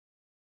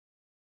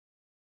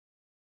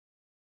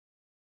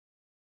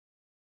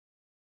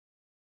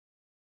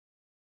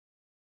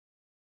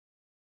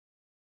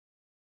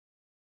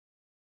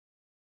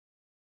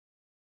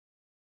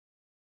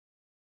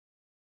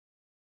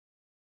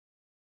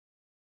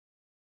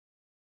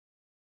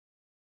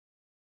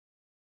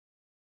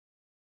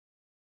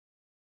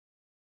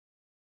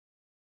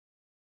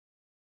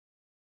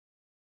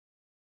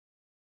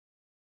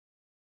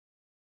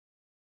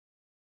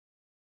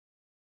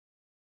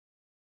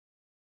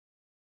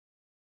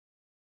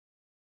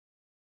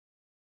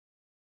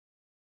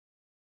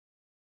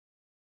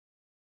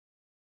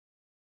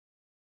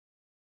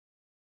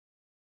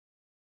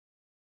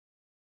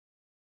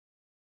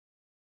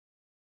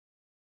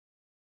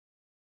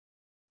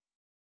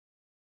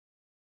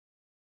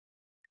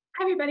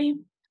Hi, everybody.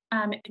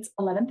 It's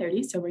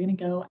 11:30, so we're going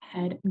to go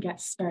ahead and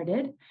get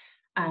started.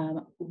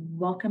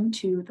 Welcome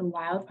to the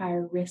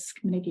wildfire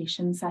risk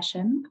mitigation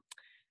session.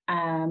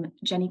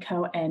 Jenny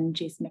Coe and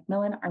Jason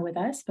McMillan are with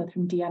us, both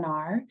from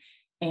DNR,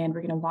 and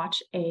we're going to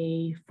watch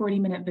a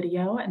 40-minute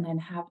video and then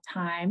have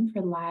time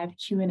for live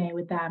Q&A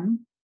with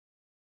them.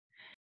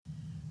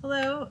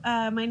 Hello,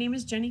 my name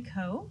is Jenny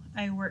Coe.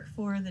 I work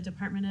for the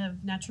Department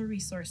of Natural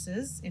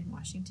Resources in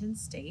Washington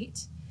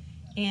State,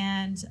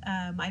 and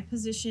my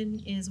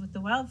position is with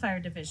the Wildfire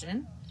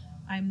Division.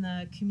 I'm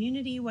the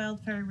Community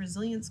Wildfire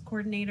Resilience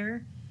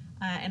Coordinator,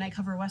 and I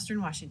cover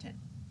Western Washington.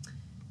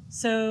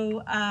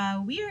 So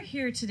we are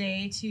here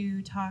today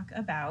to talk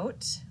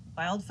about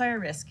wildfire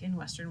risk in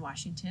Western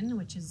Washington,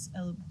 which is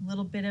a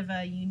little bit of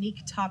a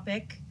unique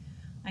topic.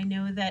 I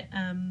know that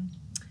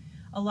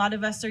a lot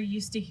of us are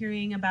used to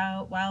hearing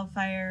about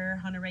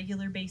wildfire on a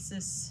regular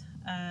basis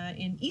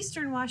in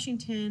Eastern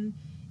Washington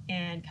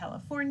and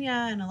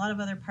California and a lot of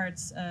other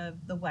parts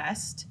of the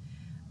West.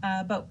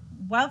 But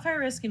wildfire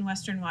risk in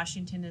Western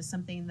Washington is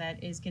something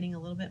that is getting a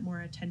little bit more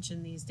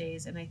attention these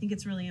days. And I think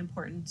it's really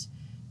important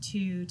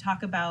to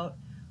talk about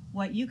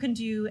what you can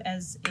do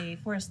as a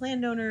forest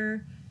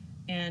landowner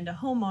and a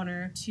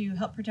homeowner to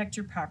help protect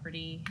your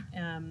property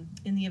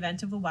in the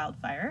event of a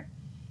wildfire,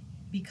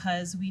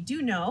 because we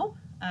do know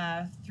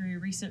through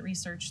recent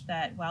research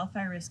that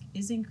wildfire risk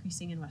is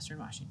increasing in Western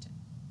Washington.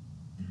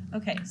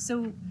 Okay,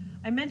 so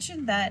I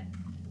mentioned that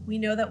we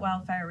know that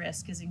wildfire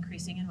risk is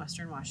increasing in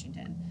Western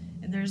Washington,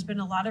 and there's been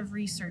a lot of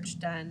research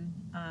done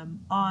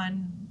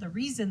on the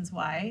reasons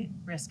why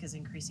risk is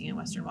increasing in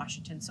Western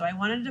Washington. So I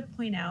wanted to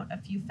point out a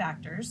few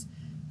factors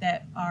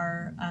that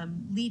are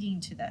leading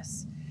to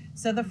this.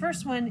 So the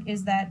first one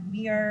is that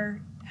we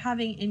are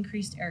having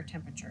increased air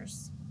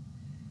temperatures.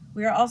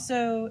 We are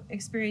also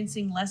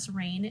experiencing less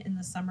rain in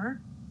the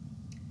summer,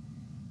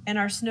 and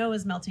our snow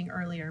is melting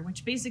earlier,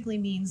 which basically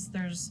means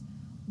there's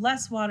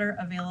less water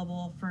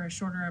available for a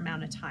shorter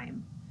amount of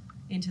time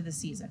into the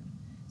season.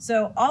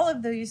 So all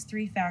of these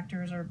three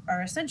factors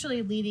are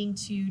essentially leading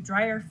to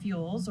drier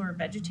fuels or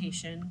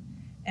vegetation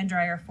and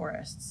drier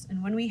forests.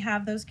 And when we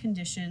have those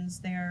conditions,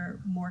 they're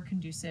more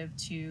conducive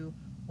to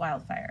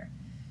wildfire.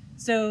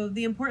 So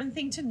the important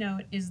thing to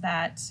note is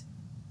that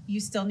you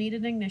still need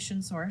an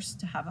ignition source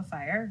to have a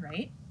fire,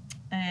 right?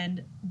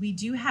 And we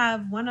do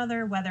have one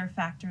other weather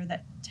factor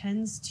that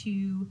tends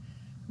to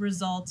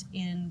result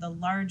in the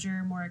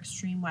larger, more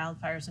extreme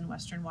wildfires in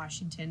Western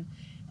Washington.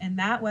 And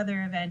that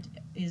weather event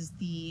is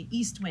the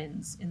east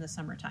winds in the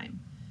summertime.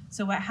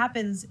 So what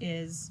happens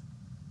is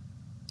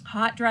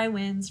hot, dry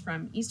winds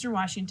from Eastern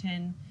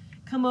Washington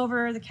come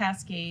over the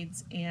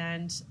Cascades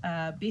and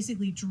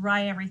basically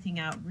dry everything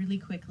out really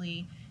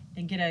quickly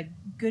and get a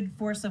good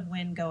force of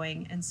wind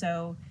going. And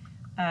so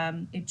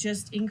it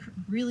just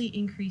really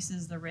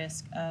increases the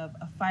risk of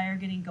a fire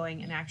getting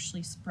going and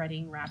actually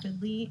spreading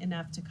rapidly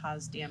enough to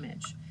cause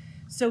damage.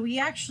 So we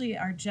actually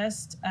are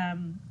just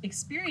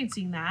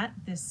experiencing that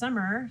this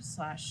summer /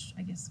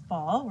 I guess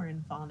fall, we're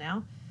in fall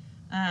now,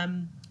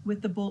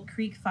 with the Bolt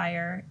Creek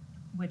fire,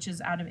 which is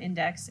out of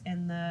Index,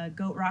 and the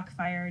Goat Rock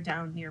fire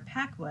down near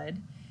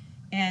Packwood.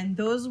 And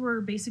those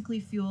were basically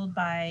fueled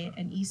by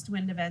an east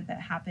wind event that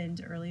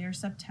happened earlier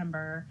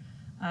September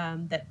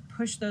that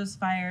pushed those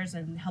fires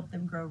and helped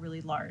them grow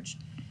really large.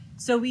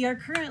 So we are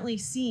currently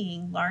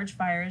seeing large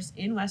fires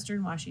in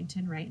Western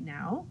Washington right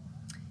now.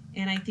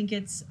 And I think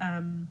it's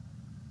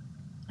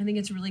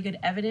really good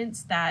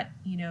evidence that,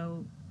 you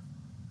know,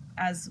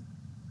 as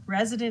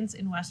residents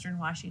in Western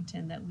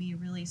Washington, that we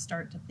really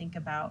start to think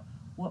about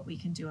what we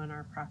can do on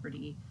our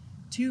property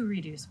to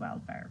reduce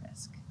wildfire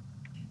risk.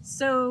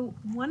 So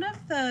one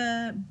of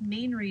the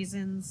main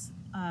reasons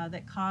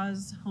that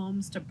cause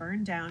homes to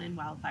burn down in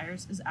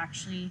wildfires is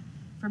actually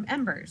from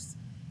embers.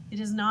 It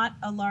is not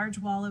a large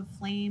wall of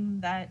flame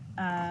that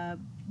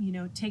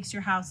takes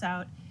your house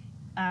out.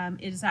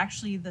 It is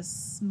actually the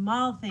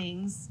small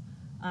things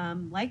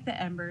like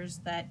the embers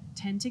that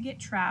tend to get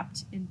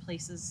trapped in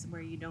places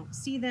where you don't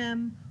see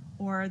them,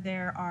 or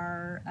there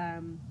are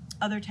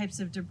other types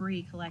of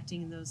debris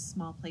collecting in those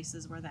small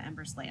places where the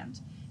embers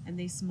land, and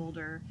they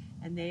smolder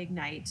and they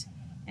ignite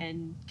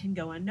and can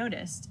go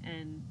unnoticed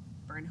and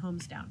burn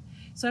homes down.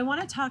 So I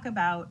want to talk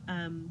about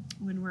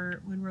when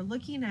we're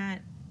looking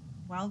at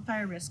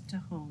wildfire risk to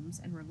homes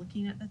and we're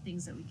looking at the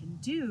things that we can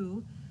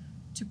do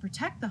to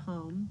protect the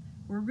home,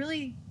 we're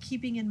really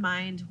keeping in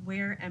mind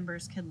where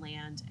embers can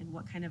land and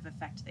what kind of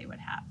effect they would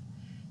have.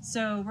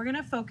 So we're going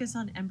to focus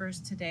on embers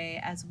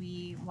today as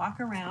we walk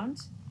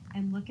around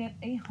and look at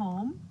a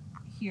home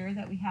here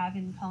that we have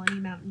in Colony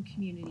Mountain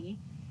Community.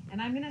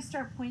 And I'm going to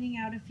start pointing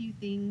out a few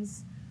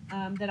things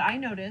that I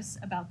notice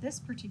about this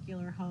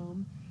particular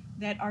home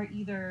that are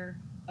either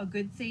a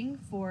good thing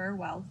for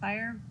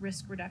wildfire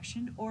risk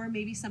reduction or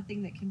maybe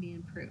something that can be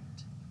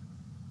improved.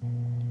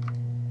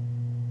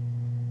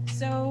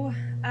 So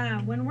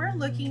when we're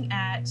looking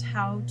at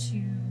how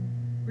to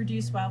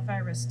reduce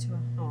wildfire risk to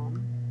a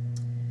home,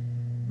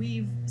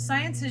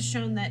 science has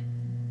shown that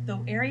the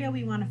area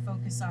we want to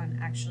focus on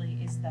actually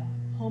is the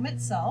home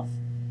itself,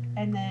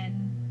 and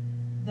then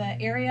the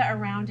area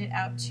around it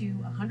out to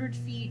 100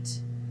 feet,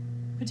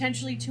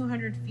 potentially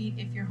 200 feet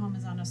if your home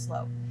is on a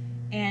slope.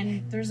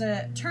 And there's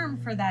a term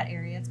for that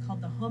area. It's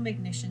called the home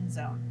ignition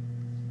zone.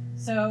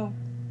 So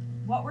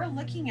what we're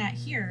looking at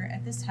here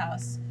at this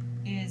house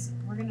is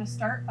we're going to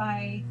start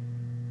by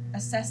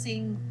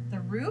assessing the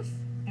roof,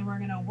 and we're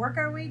going to work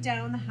our way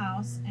down the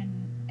house and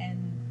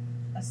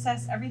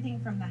assess everything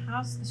from the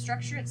house, the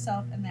structure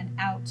itself, and then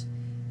out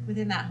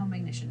within that home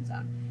ignition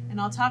zone. And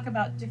I'll talk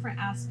about different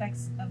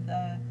aspects of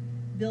the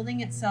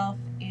building itself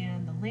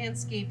and the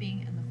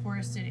landscaping and the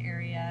forested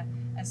area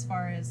as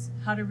far as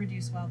how to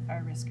reduce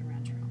wildfire risk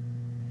around your home.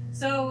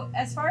 So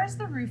as far as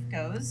the roof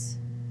goes,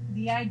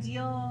 the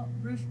ideal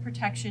roof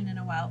protection in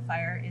a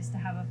wildfire is to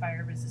have a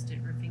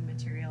fire-resistant roofing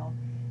material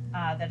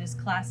that is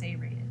Class A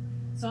rated.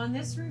 So on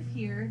this roof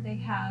here, they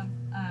have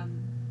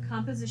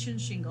composition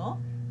shingle,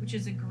 which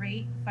is a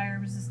great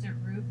fire-resistant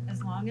roof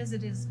as long as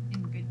it is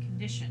in good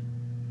condition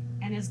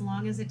and as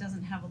long as it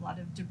doesn't have a lot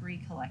of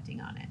debris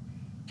collecting on it.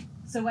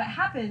 So what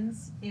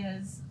happens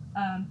is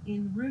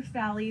in roof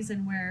valleys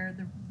and where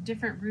the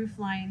different roof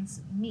lines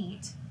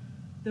meet,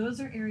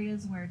 those are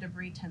areas where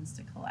debris tends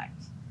to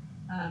collect.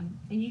 And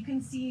you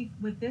can see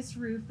with this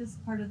roof, this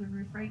part of the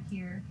roof right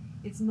here,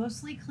 it's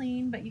mostly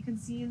clean, but you can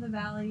see in the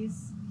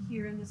valleys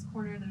here in this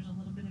corner, there's a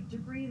little bit of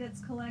debris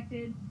that's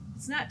collected.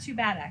 It's not too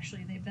bad,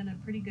 actually. They've done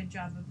a pretty good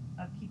job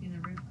of keeping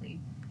the roof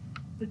clean.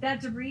 But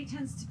that debris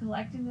tends to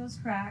collect in those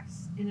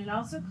cracks, and it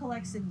also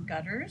collects in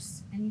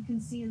gutters. And you can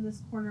see in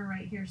this corner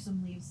right here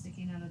some leaves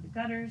sticking out of the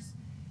gutters.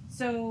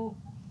 So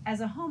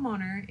as a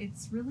homeowner,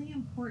 it's really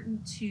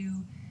important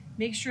to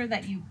make sure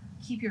that you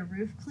keep your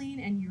roof clean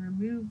and you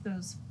remove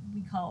those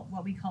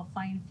what we call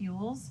fine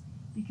fuels,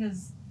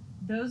 because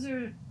those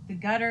are the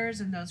gutters,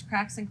 and those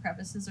cracks and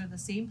crevices are the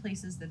same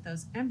places that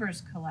those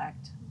embers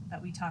collect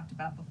that we talked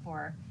about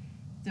before.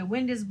 The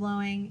wind is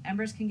blowing,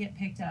 embers can get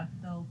picked up,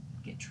 they'll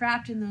get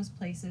trapped in those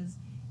places,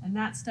 and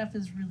that stuff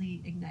is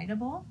really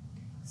ignitable.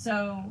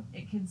 So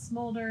it can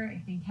smolder,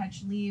 it can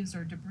catch leaves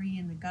or debris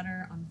in the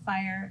gutter on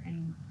fire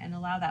and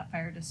allow that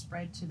fire to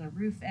spread to the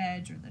roof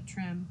edge or the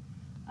trim.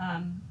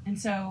 And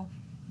so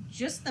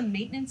just the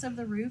maintenance of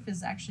the roof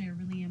is actually a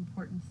really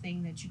important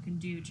thing that you can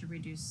do to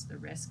reduce the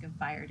risk of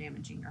fire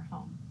damaging your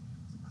home.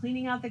 So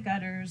cleaning out the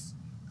gutters,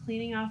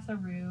 cleaning off the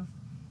roof,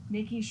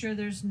 making sure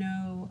there's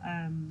no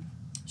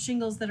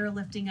shingles that are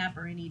lifting up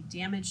or any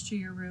damage to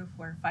your roof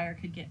where fire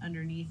could get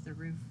underneath the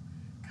roof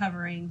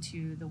covering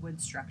to the wood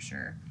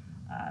structure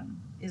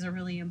is a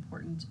really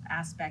important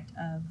aspect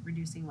of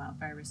reducing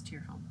wildfire risk to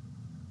your home.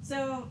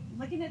 So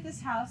looking at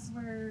this house,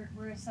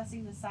 we're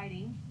assessing the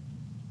siding,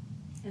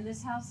 and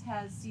this house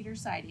has cedar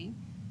siding.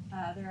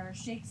 There are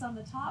shakes on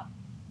the top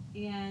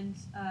and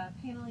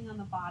paneling on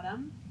the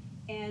bottom,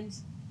 and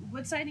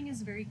wood siding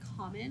is very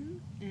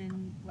common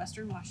in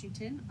Western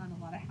Washington on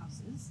a lot of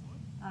houses.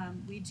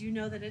 We do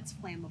know that it's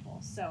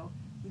flammable, so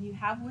when you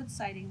have wood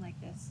siding like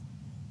this,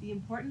 the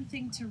important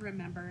thing to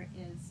remember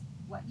is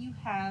what you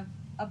have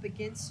up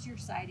against your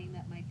siding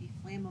that might be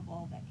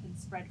flammable that can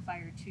spread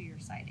fire to your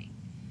siding.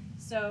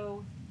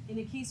 So in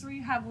a case where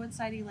you have wood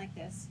siding like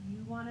this,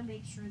 you want to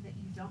make sure that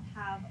you don't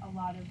have a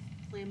lot of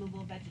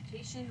flammable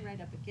vegetation right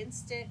up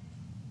against it,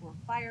 or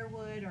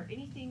firewood, or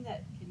anything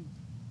that can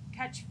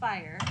catch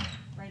fire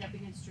right up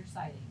against your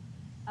siding.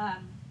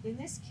 In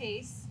this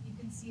case, you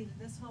can see that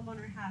this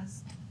homeowner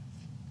has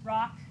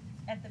rock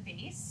at the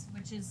base,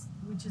 which is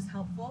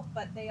helpful,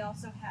 but they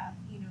also have,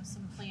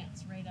 some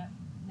plants right up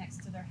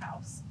next to their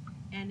house,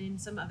 and in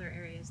some other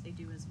areas they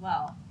do as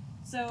well.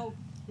 So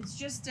it's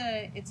just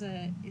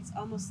it's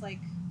almost like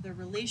the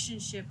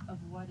relationship of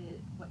what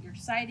your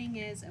siding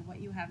is and what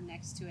you have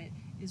next to it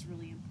is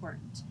really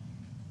important.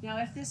 Now,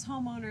 if this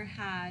homeowner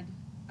had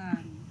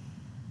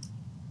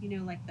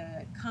like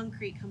the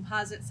concrete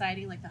composite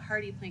siding, like the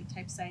hardy plank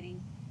type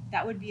siding,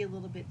 that would be a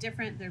little bit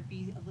different. There'd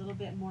be a little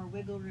bit more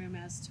wiggle room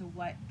as to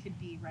what could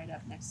be right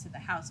up next to the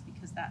house,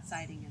 because that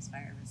siding is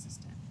fire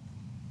resistant.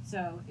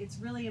 So it's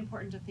really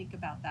important to think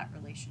about that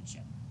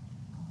relationship.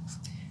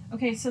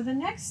 Okay, so the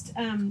next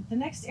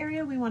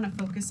area we want to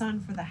focus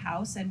on for the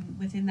house and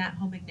within that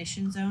home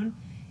ignition zone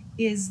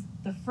is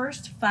the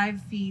first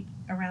 5 feet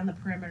around the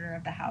perimeter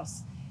of the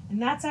house.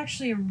 And that's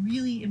actually a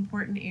really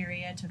important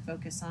area to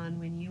focus on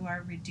when you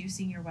are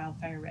reducing your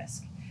wildfire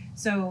risk.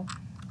 So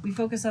we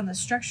focus on the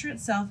structure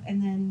itself,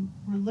 and then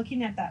we're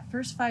looking at that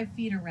first 5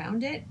 feet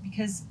around it,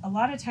 because a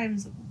lot of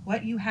times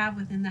what you have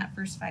within that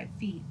first 5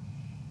 feet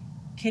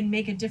can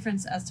make a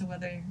difference as to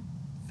whether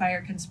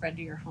fire can spread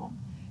to your home.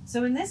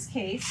 So in this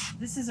case,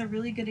 this is a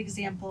really good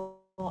example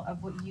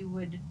of what you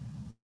would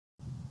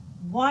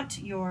want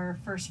your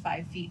first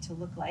 5 feet to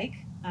look like.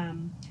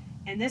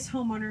 And this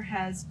homeowner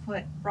has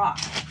put rock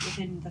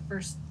within the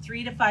first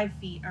 3 to 5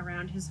 feet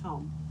around his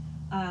home.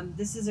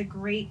 This is a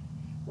great,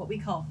 what we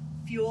call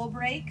fuel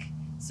break.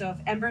 So if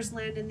embers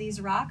land in these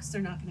rocks,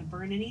 they're not going to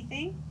burn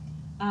anything.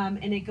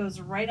 And it goes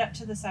right up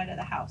to the side of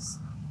the house.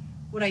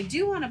 What I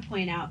do want to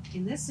point out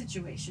in this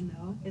situation,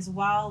 though, is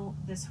while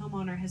this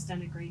homeowner has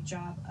done a great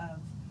job of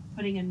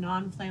putting a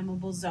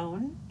non-flammable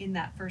zone in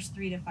that first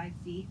 3 to 5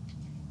 feet,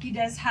 He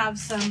does have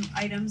some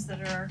items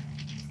that are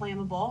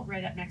flammable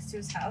right up next to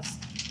his house.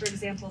 For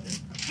example, this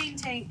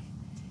propane tank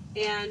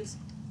and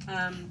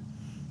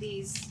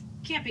these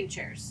camping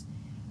chairs.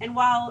 And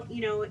while,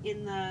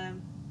 in the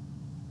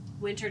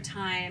winter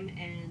time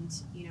and,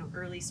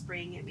 early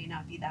spring, it may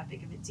not be that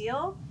big of a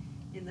deal.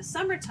 In the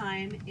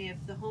summertime, if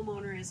the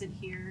homeowner isn't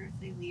here,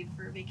 if they leave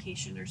for a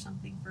vacation or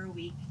something for a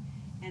week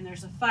and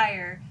there's a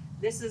fire,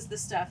 this is the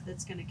stuff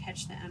that's going to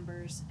catch the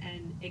embers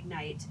and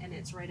ignite, and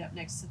it's right up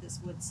next to this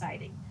wood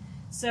siding.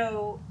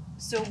 So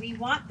we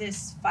want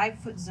this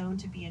 5-foot zone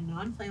to be a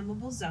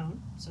non-flammable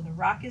zone. So the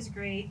rock is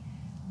great,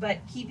 but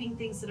keeping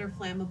things that are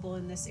flammable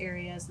in this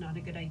area is not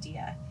a good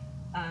idea.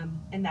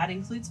 And that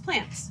includes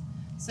plants.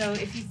 So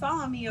if you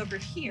follow me over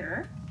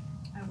here,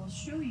 I will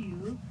show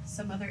you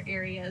some other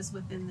areas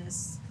within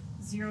this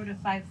 0 to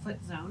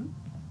 5-foot zone.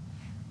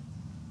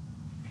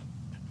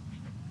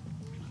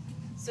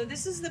 So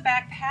this is the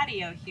back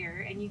patio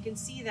here, and you can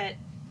see that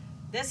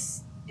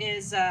this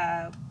is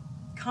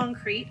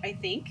concrete, I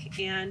think,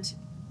 and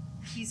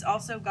he's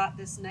also got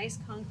this nice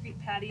concrete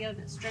patio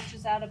that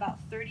stretches out about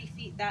 30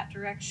 feet that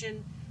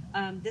direction.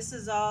 This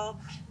is all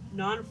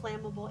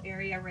non-flammable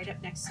area right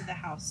up next to the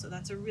house, so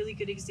that's a really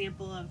good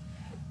example of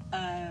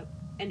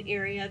an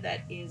area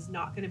that is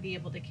not going to be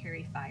able to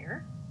carry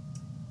fire.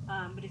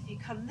 But if you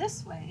come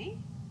this way,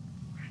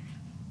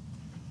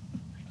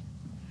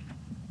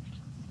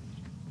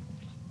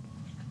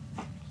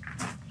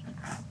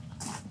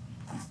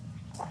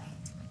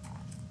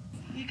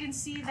 you can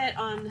see that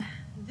on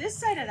this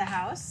side of the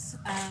house,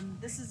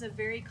 this is a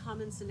very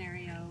common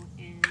scenario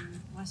in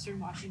Western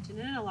Washington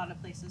and in a lot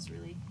of places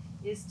really,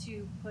 is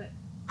to put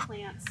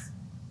plants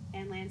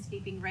and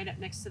landscaping right up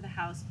next to the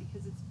house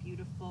because it's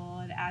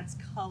beautiful. It adds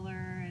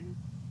color and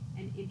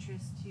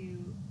interest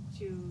to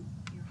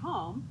your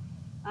home.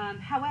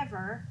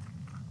 However,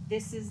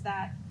 this is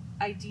that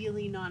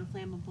ideally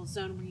non-flammable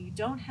zone where you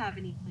don't have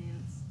any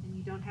plants and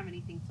you don't have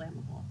anything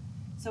flammable.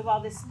 So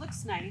while this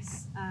looks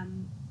nice,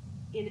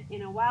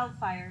 in a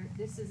wildfire,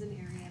 this is an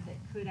area that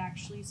could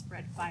actually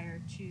spread fire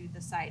to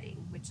the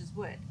siding, which is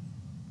wood.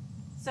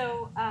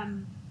 So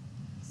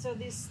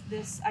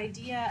this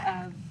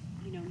idea of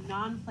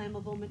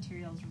non-flammable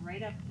materials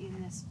right up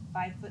in this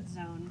 5-foot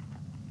zone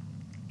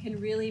can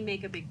really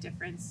make a big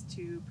difference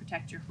to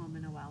protect your home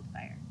in a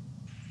wildfire.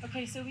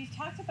 Okay, so we've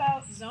talked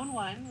about zone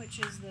 1, which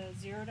is the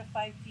 0 to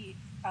 5 feet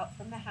out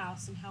from the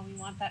house, and how we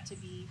want that to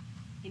be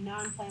a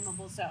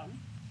non-flammable zone.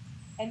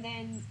 And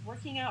then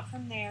working out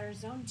from there,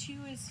 zone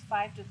 2 is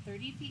 5 to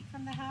 30 feet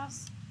from the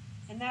house,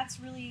 and that's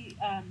really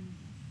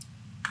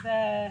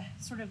the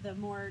sort of the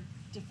more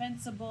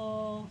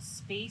defensible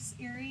space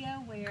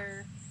area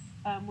where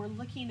we're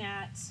looking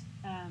at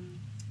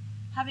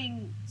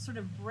having sort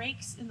of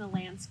breaks in the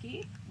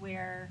landscape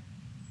where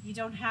you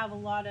don't have a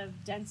lot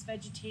of dense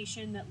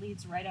vegetation that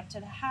leads right up to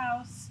the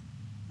house.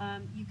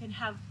 You can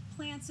have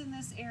plants in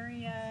this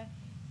area.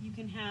 You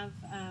can have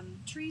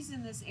trees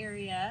in this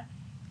area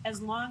as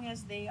long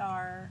as they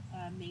are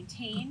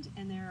maintained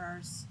and there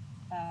are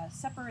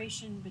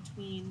separation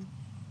between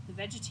the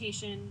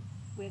vegetation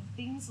with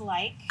things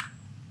like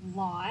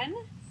lawn.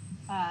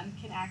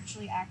 Can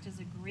actually act as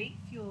a great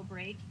fuel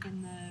break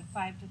in the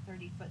 5 to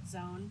 30 foot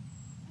zone,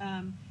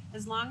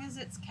 as long as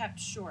it's kept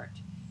short.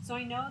 So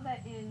I know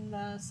that in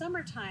the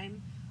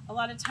summertime, a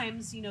lot of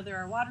times, there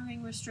are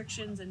watering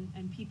restrictions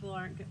and people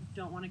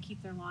don't want to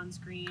keep their lawns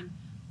green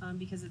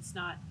because it's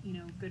not,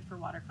 good for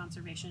water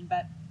conservation.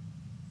 But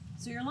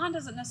so your lawn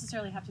doesn't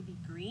necessarily have to be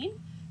green,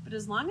 but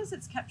as long as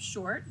it's kept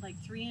short, like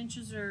 3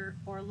 inches or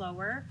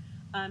lower,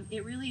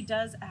 it really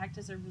does act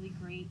as a really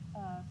great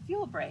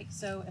fuel break.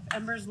 So if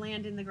embers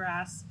land in the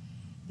grass,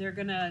 they're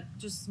gonna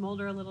just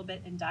smolder a little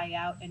bit and die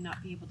out and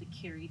not be able to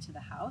carry to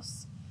the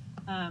house.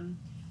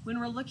 When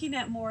we're looking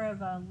at more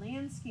of a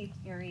landscaped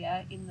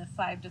area in the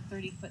 5 to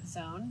 30 foot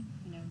zone,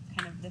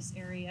 kind of this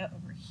area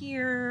over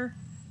here,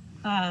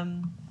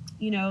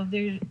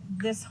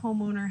 this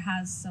homeowner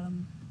has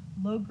some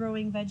low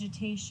growing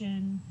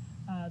vegetation.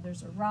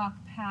 There's a rock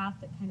path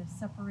that kind of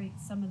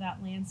separates some of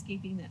that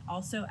landscaping that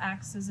also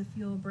acts as a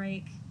fuel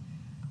break.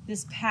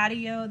 This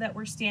patio that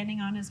we're standing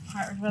on is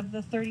part of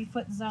the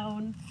 30-foot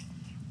zone.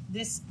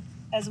 This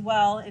as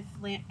well, if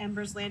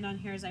embers land on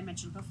here, as I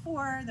mentioned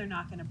before, they're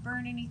not going to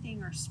burn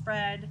anything or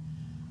spread.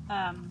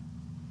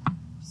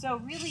 So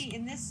really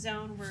in this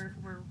zone,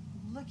 we're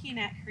looking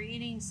at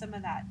creating some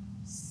of that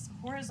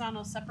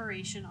horizontal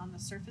separation on the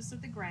surface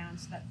of the ground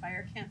so that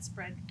fire can't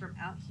spread from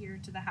out here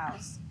to the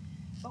house.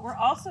 But we're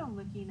also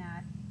looking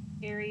at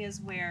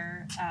areas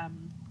where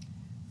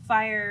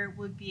fire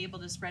would be able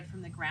to spread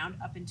from the ground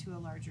up into a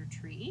larger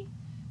tree.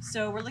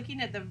 So we're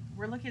looking at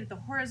the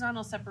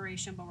horizontal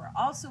separation, but we're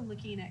also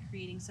looking at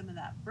creating some of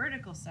that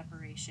vertical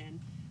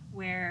separation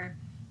where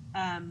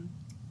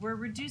we're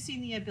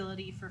reducing the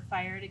ability for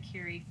fire to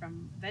carry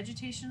from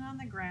vegetation on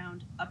the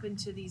ground up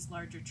into these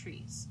larger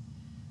trees.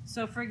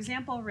 So for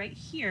example, right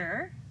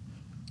here,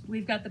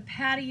 we've got the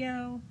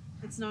patio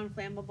that's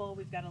non-flammable.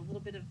 We've got a little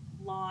bit of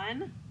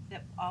lawn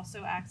that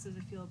also acts as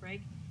a fuel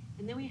break.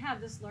 And then we have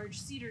this large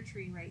cedar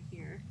tree right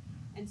here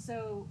And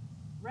so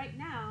right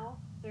now,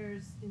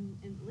 there's,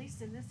 at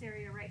least in this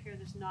area right here,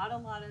 there's not a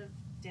lot of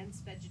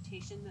dense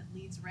vegetation that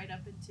leads right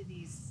up into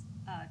these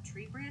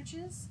tree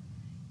branches.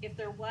 If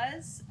there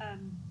was,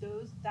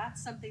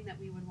 that's something that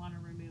we would want to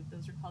remove.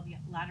 Those are called the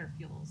ladder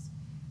fuels.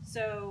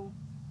 So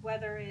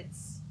whether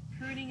it's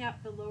pruning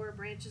up the lower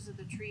branches of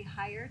the tree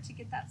higher to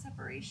get that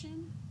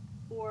separation,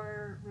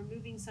 or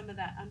removing some of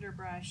that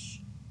underbrush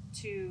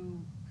to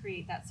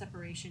create that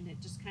separation, it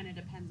just kind of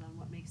depends on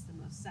what makes the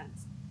most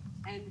sense.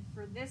 And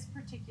for this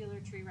particular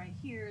tree right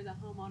here, the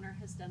homeowner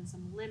has done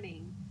some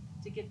limbing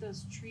to get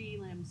those tree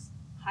limbs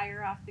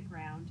higher off the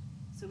ground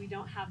so we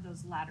don't have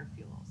those ladder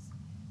fuels.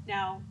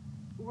 Now,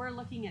 we're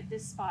looking at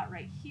this spot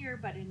right here,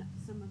 but in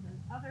some of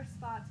the other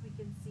spots we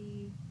can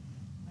see,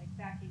 like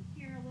back in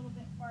here a little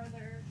bit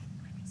farther,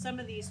 some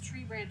of these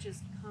tree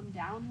branches come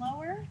down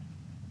lower.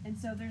 And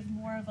so there's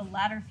more of a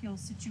ladder fuel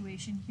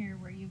situation here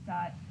where you've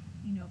got,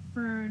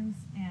 ferns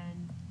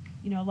and,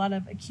 a lot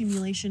of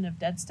accumulation of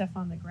dead stuff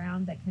on the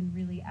ground that can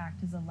really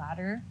act as a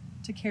ladder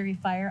to carry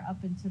fire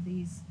up into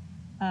these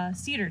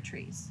cedar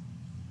trees.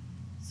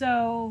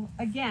 So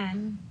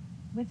again,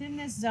 within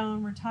this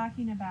zone, we're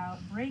talking about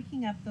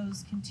breaking up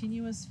those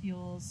continuous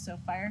fuels so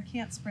fire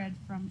can't spread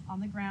from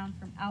on the ground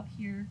from out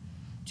here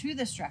to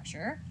the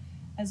structure,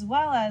 as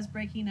well as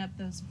breaking up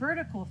those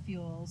vertical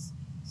fuels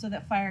so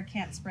that fire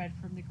can't spread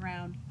from the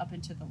ground up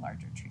into the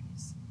larger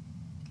trees.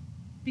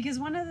 Because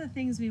one of the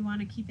things we want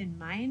to keep in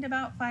mind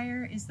about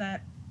fire is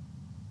that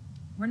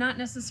we're not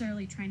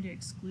necessarily trying to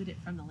exclude it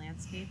from the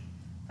landscape.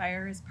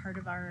 Fire is part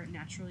of our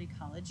natural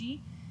ecology,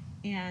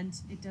 and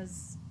it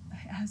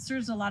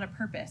serves a lot of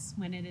purpose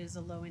when it is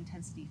a low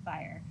intensity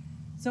fire.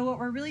 So what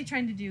we're really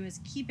trying to do is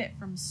keep it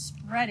from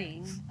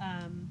spreading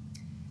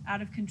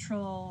out of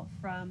control,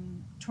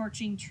 from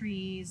torching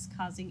trees,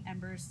 causing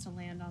embers to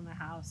land on the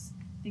house,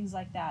 things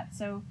like that.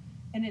 So,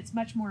 and it's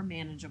much more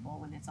manageable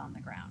when it's on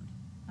the ground,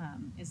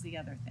 is the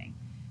other thing.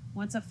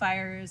 Once a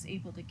fire is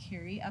able to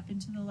carry up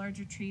into the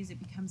larger trees, it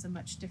becomes a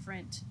much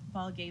different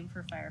ball game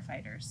for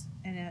firefighters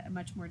and a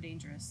much more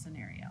dangerous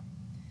scenario.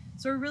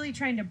 So we're really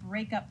trying to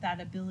break up that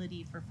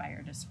ability for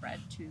fire to spread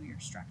to your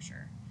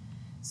structure.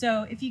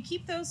 So if you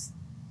keep those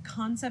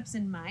concepts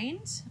in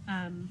mind,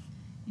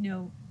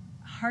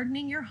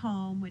 hardening your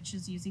home, which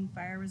is using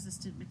fire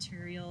resistant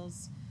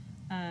materials,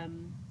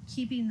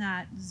 keeping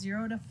that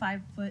 0 to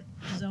 5 foot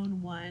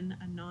zone 1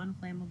 a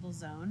non-flammable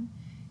zone,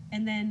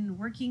 and then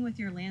working with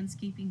your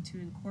landscaping to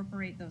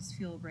incorporate those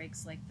fuel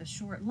breaks like the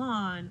short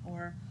lawn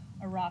or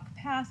a rock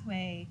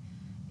pathway,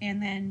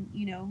 and then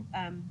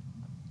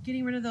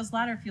getting rid of those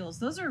ladder fuels.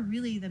 Those are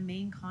really the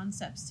main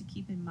concepts to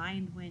keep in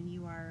mind when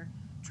you are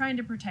trying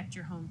to protect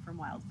your home from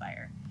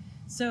wildfire.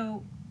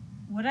 So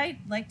what I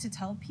like to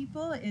tell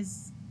people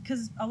is,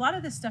 because a lot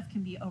of this stuff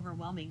can be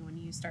overwhelming when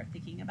you start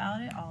thinking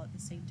about it all at the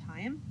same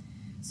time.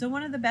 So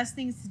one of the best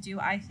things to do,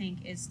 I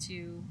think, is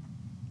to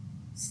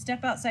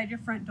step outside your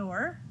front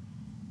door,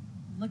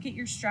 look at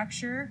your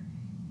structure,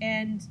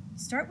 and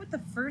start with the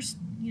first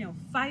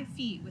 5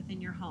 feet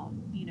within your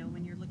home,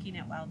 when you're looking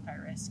at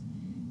wildfire risk.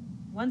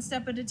 One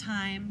step at a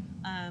time.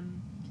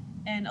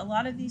 And a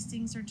lot of these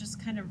things are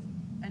just kind of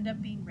end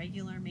up being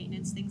regular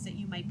maintenance things that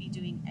you might be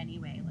doing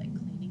anyway, like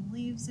cleaning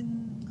leaves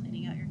and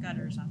cleaning out your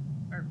gutters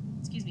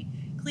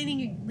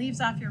cleaning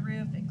leaves off your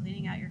roof and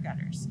cleaning out your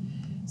gutters.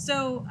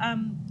 So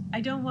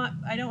I don't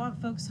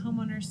want folks,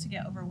 homeowners, to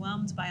get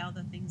overwhelmed by all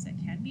the things that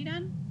can be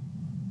done,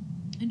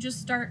 and just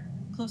start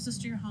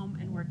closest to your home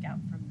and work out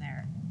from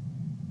there.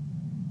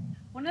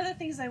 One of the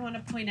things I want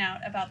to point out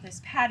about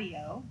this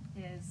patio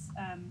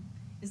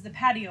is the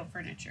patio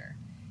furniture.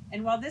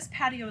 And while this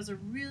patio is a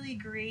really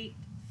great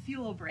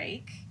fuel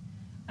break,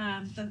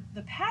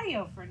 the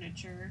patio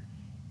furniture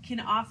can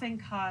often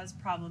cause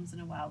problems in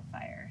a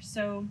wildfire.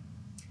 So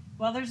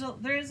while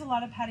there is a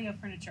lot of patio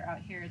furniture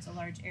out here, it's a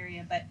large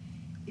area, but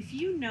if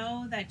you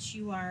know that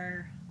you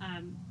are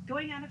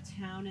going out of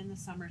town in the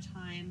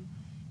summertime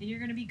and you're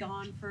going to be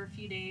gone for a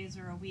few days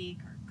or a week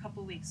or a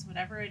couple weeks,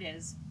 whatever it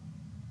is,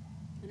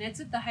 and it's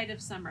at the height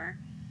of summer,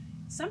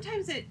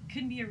 sometimes it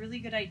can be a really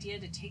good idea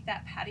to take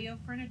that patio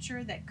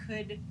furniture that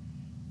could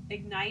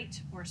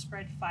ignite or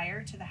spread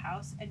fire to the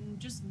house and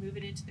just move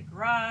it into the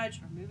garage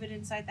or move it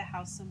inside the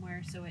house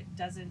somewhere so it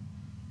doesn't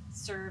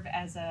serve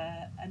as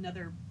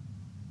another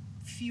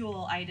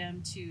fuel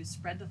item to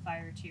spread the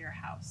fire to your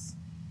house.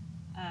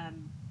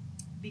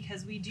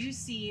 Because we do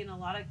see in a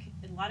lot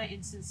of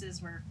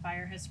instances where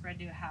fire has spread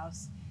to a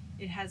house,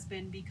 it has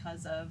been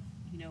because of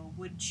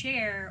wood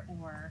chair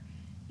or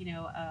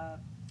a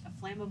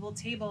flammable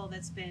table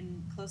that's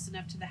been close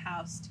enough to the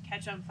house to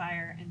catch on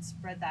fire and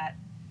spread that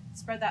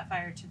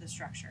fire to the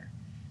structure.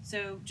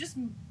 So just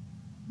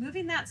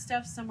moving that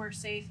stuff somewhere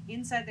safe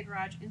inside the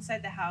garage,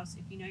 inside the house,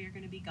 if you know you're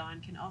going to be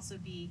gone, can also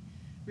be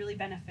really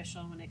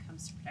beneficial when it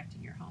comes to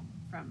protecting your home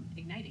from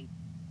igniting.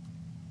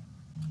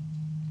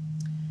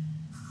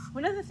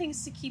 One of the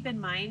things to keep in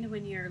mind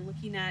when you're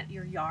looking at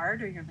your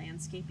yard or your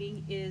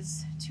landscaping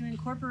is to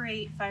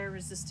incorporate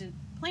fire-resistant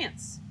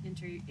plants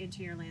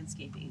into your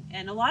landscaping.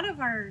 And a lot of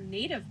our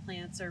native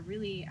plants are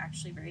really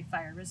actually very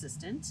fire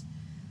resistant.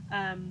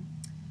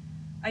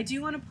 I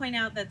do want to point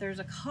out that there's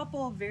a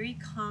couple very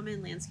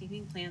common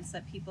landscaping plants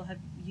that people have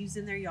used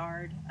in their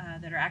yard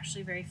that are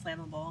actually very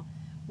flammable.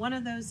 One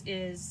of those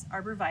is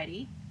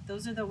arborvitae.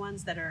 Those are the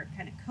ones that are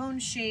kind of cone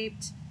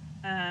shaped,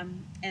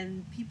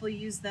 and people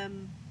use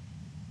them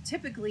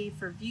typically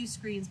for view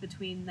screens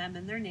between them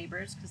and their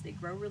neighbors because they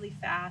grow really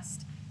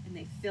fast and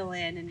they fill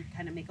in and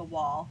kind of make a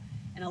wall.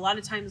 And a lot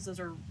of times those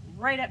are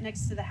right up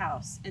next to the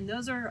house, and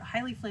those are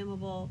highly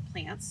flammable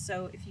plants.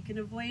 So if you can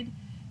avoid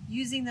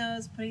using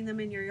those, putting them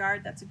in your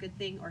yard, that's a good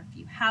thing. Or if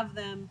you have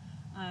them,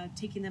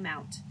 taking them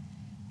out.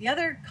 The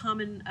other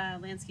common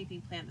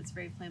landscaping plant that's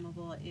very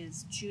flammable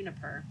is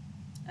juniper,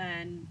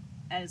 and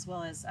as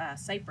well as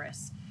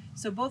cypress.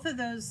 So both of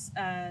those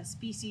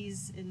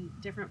species in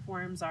different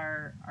forms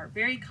are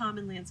very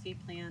common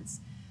landscape plants,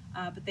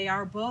 but they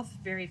are both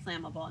very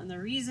flammable. And the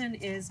reason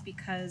is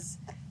because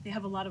they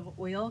have a lot of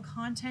oil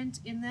content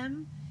in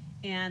them,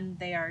 and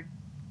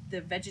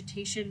the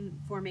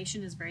vegetation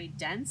formation is very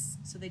dense,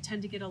 so they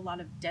tend to get a lot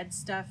of dead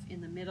stuff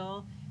in the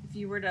middle. If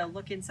you were to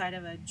look inside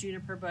of a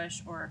juniper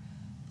bush or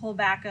pull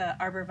back a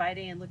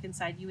arborvitae and look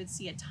inside, you would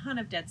see a ton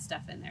of dead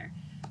stuff in there.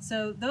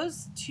 So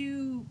those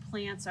two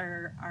plants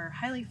are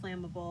highly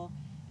flammable,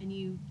 and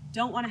you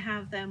don't want to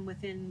have them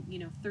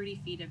within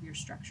 30 feet of your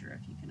structure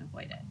if you can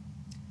avoid it.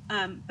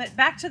 But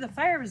back to the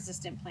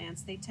fire-resistant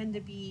plants, they tend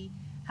to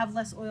have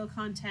less oil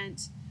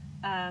content.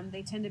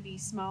 They tend to be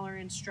smaller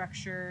in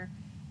structure,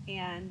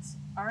 and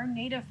our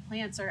native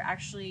plants are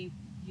actually,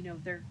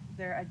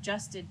 they're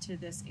adjusted to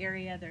this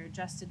area. They're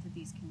adjusted to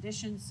these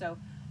conditions, so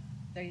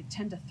they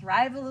tend to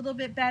thrive a little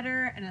bit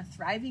better. And a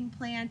thriving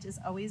plant is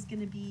always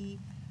going to be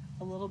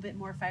a little bit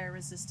more fire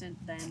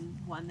resistant than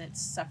one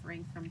that's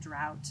suffering from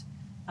drought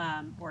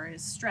or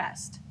is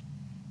stressed.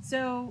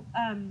 So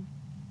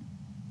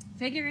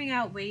figuring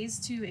out ways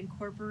to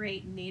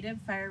incorporate native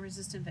fire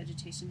resistant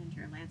vegetation into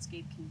your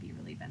landscape can be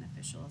really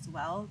beneficial as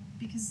well,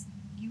 because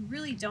you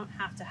really don't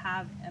have to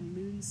have a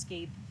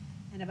moonscape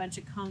and a bunch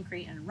of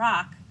concrete and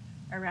rock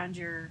around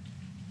your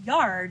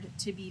yard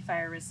to be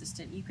fire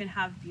resistant. You can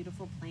have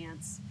beautiful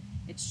plants.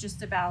 It's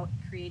just about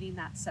creating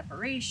that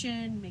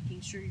separation,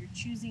 making sure you're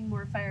choosing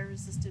more fire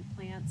resistant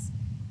plants,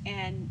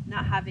 and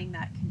not having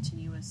that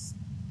continuous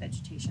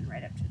vegetation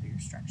right up to your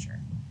structure.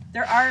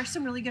 There are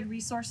some really good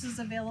resources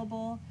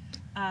available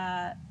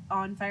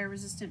on fire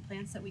resistant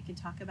plants that we can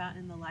talk about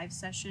in the live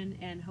session,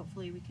 and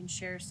hopefully we can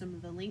share some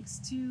of the links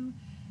to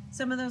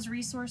some of those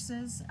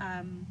resources.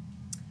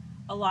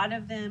 A lot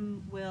of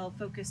them will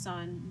focus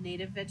on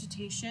native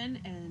vegetation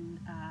and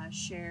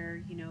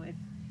share, if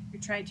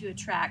you're trying to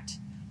attract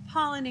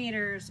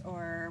pollinators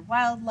or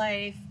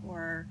wildlife,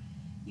 or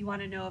you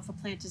want to know if a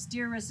plant is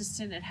deer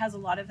resistant, it has a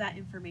lot of that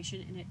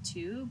information in it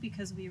too,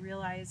 because we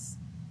realize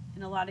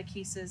in a lot of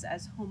cases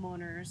as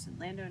homeowners and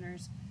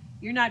landowners,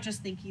 you're not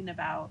just thinking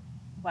about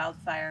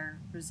wildfire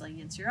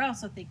resilience, you're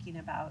also thinking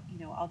about,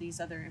 all these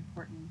other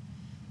important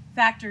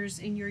factors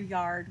in your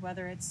yard,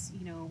 whether it's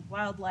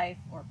wildlife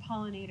or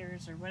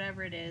pollinators or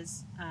whatever it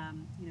is,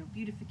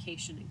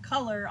 beautification and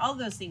color. All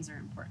those things are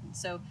important.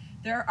 So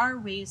there are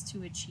ways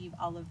to achieve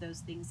all of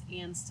those things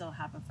and still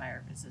have a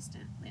fire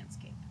resistant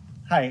landscape.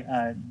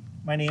 Hi,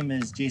 my name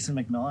is Jason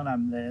McMillan.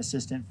 I'm the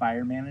assistant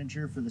fire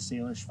manager for the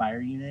Salish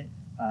Fire Unit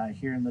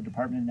here in the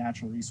Department of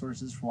Natural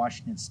Resources for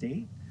Washington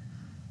State.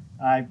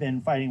 I've been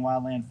fighting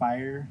wildland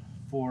fire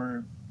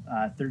for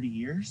 30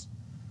 years.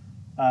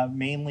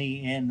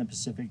 Mainly in the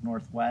Pacific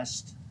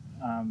Northwest,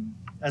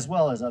 as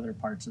well as other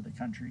parts of the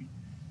country.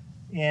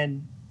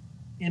 And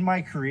in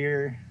my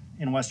career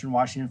in Western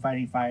Washington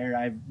fighting fire,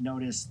 I've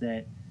noticed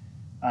that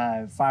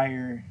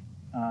fire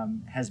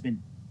has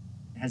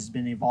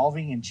been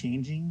evolving and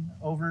changing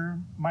over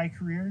my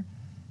career.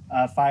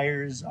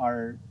 Fires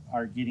are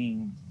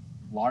getting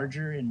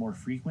larger and more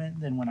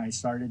frequent than when I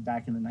started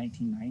back in the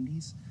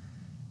 1990s.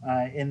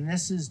 And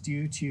this is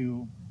due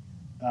to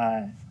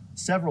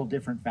several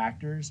different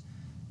factors.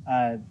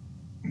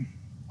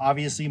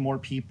 Obviously, more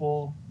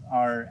people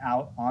are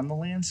out on the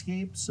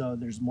landscape, so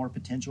there's more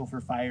potential for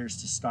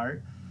fires to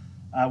start.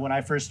 When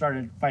I first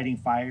started fighting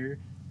fire,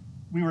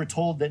 we were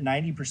told that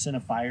 90%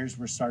 of fires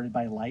were started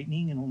by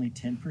lightning and only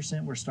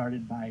 10% were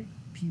started by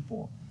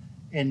people.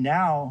 And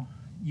now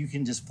you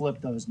can just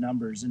flip those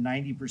numbers, and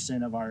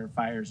 90% of our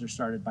fires are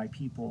started by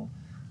people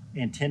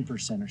and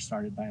 10% are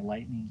started by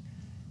lightning.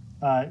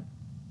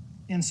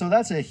 And so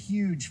that's a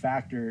huge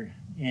factor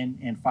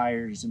in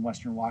fires in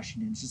Western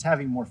Washington. It's just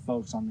having more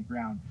folks on the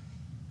ground.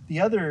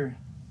 The other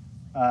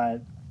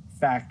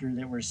factor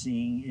that we're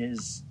seeing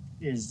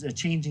is a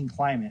changing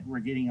climate. We're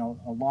getting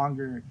a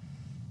longer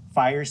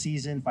fire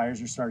season.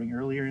 Fires are starting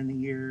earlier in the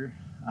year.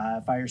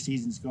 Fire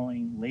season's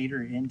going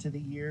later into the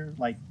year.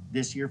 Like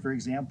this year, for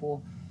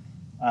example,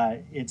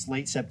 it's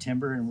late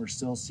September and we're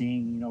still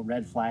seeing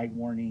red flag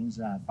warnings,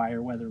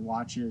 fire weather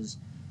watches,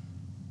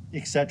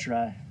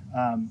 etc.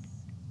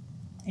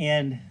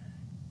 And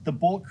the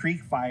Bolt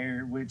Creek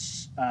fire,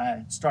 which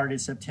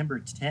started September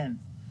 10th,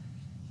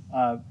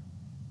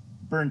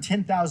 burned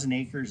 10,000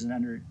 acres in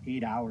under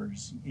 8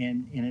 hours.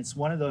 And it's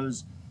one of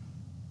those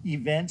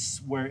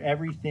events where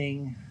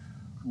everything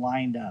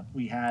lined up.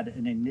 We had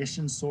an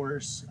ignition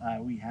source.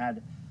 We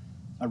had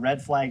a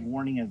red flag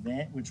warning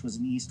event, which was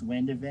an east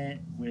wind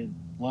event with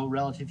low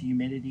relative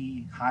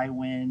humidity, high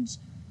winds,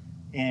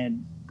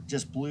 and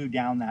just blew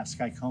down that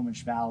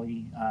Skykomish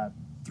Valley,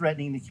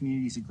 threatening the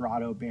communities of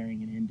Grotto,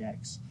 Bering, and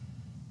Index.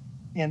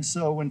 And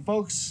so when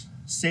folks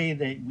say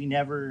that we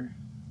never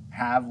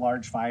have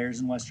large fires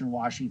in Western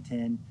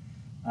Washington,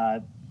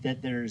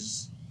 that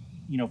there's,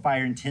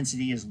 fire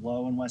intensity is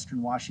low in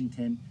Western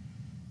Washington,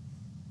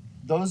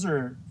 those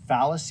are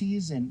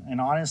fallacies. And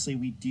honestly,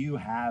 we do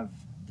have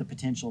the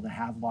potential to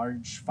have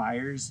large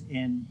fires.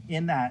 And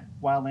in that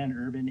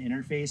wildland-urban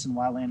interface and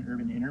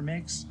wildland-urban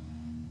intermix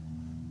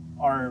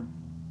are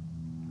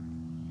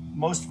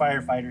most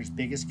firefighters'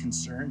 biggest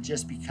concern,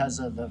 just because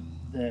of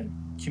the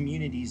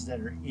communities that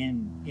are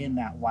in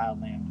that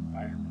wildland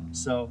environment.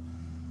 So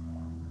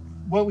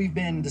what we've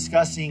been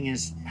discussing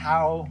is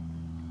how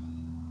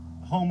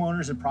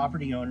homeowners and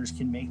property owners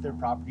can make their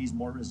properties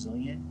more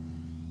resilient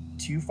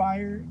to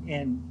fire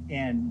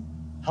and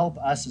help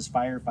us as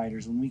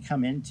firefighters. When we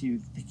come into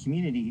the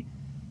community,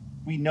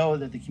 we know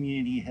that the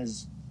community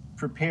has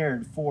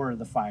prepared for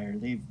the fire.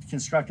 They've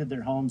constructed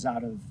their homes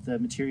out of the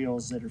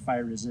materials that are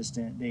fire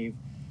resistant. They've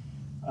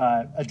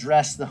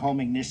addressed the home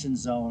ignition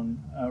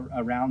zone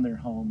around their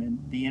home and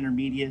the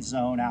intermediate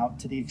zone out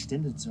to the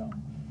extended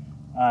zone.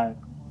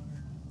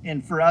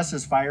 And for us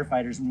as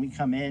firefighters, when we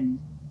come in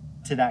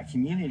to that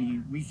community,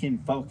 we can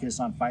focus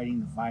on fighting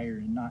the fire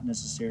and not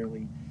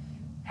necessarily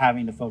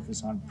having to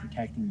focus on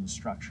protecting the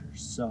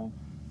structures. So,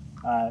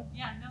 that's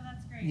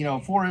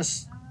great.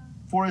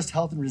 Forest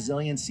health and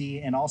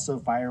resiliency, and also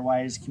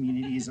Firewise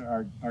communities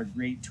are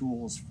great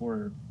tools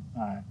for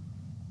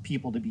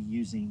people to be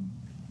using.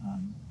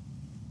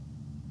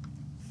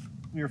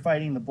 We were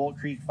fighting the Bolt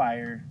Creek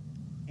fire,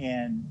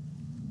 and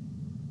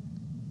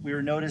we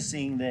were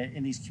noticing that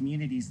in these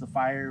communities, the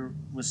fire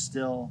was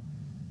still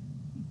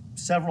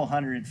several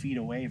hundred feet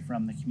away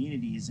from the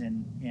communities,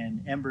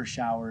 and ember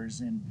showers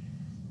and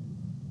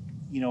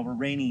were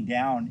raining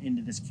down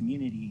into this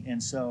community.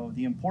 And so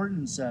the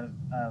importance of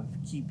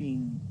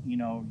keeping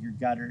your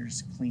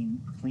gutters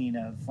clean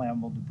of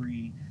flammable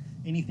debris,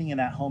 anything in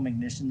that home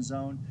ignition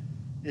zone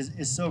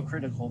is so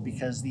critical,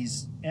 because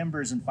these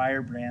embers and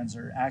firebrands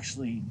are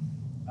actually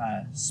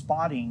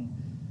spotting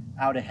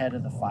out ahead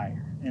of the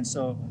fire. And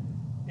so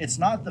it's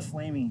not the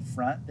flaming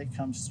front that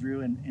comes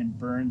through and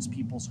burns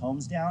people's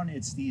homes down.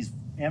 It's these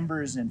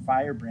embers and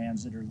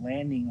firebrands that are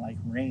landing like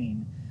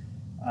rain,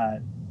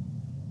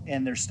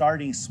 and they're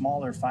starting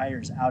smaller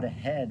fires out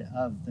ahead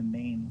of the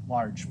main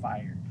large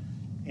fire.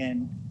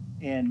 And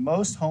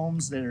most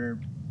homes that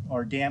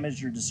are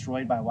damaged or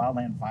destroyed by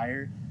wildland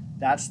fire,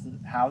 that's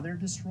how they're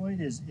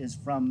destroyed, is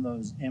from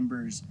those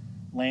embers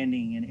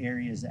landing in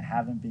areas that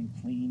haven't been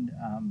cleaned,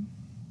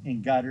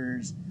 in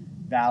gutters,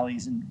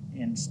 valleys, and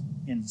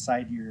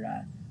inside your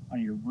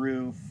on your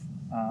roof,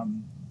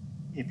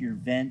 if your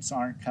vents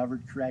aren't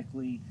covered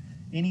correctly,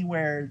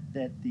 anywhere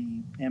that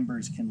the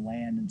embers can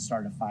land and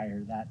start a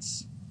fire,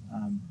 that's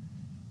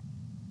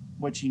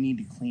what you need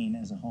to clean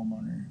as a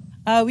homeowner.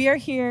 We are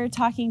here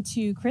talking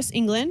to Chris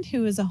England,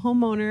 who is a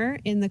homeowner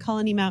in the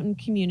Colony Mountain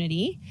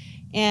community.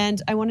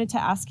 And I wanted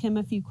to ask him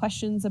a few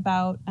questions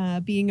about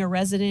being a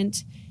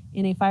resident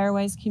in a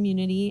Firewise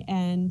community,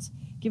 and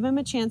give him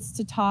a chance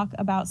to talk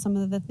about some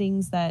of the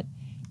things that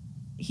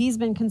he's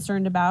been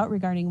concerned about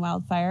regarding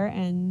wildfire,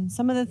 and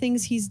some of the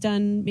things he's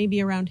done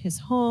maybe around his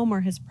home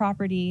or his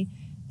property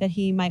that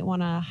he might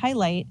want to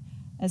highlight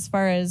as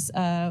far as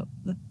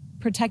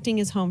protecting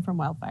his home from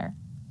wildfire.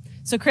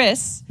 So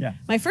Chris,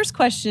 my first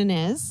question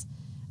is,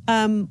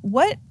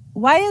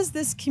 why is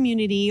this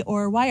community,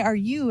 or why are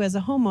you as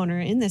a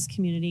homeowner in this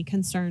community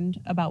concerned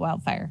about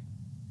wildfire?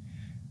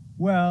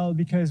 Well,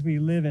 because we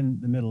live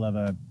in the middle of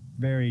a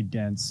very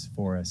dense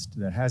forest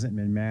that hasn't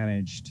been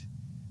managed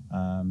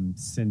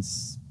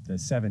since the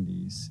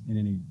 70s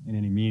in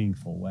any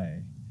meaningful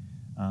way.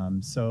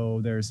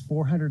 So there's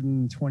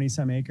 420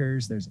 some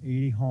acres, there's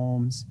 80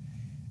 homes,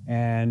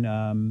 and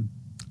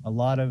a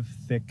lot of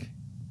thick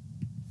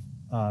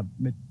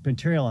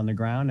material on the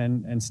ground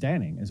and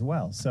standing as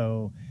well.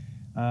 So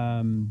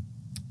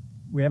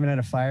we haven't had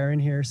a fire in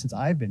here since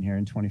I've been here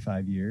in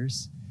 25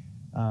 years.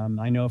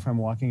 I know from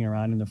walking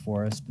around in the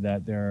forest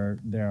that there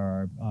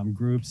are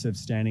groups of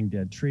standing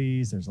dead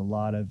trees.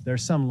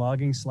 There's some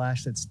logging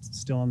slash that's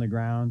still on the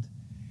ground.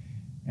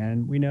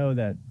 And we know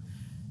that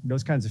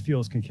those kinds of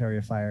fuels can carry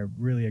a fire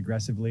really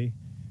aggressively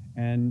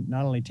and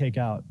not only take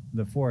out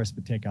the forest,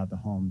 but take out the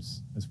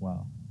homes as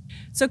well.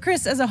 So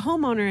Chris, as a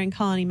homeowner in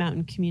Colony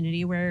Mountain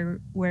community where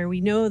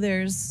we know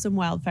there's some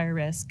wildfire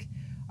risk,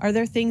 are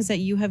there things that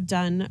you have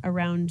done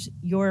around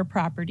your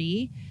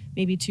property,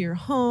 maybe to your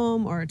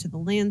home or to the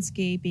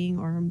landscaping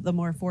or the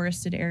more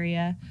forested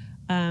area,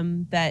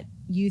 that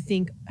you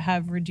think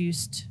have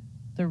reduced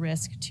the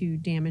risk to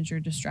damage or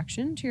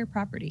destruction to your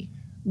property?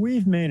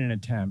 We've made an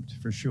attempt,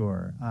 for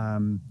sure.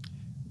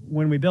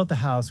 when we built the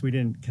house, we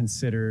didn't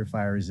consider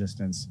fire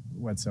resistance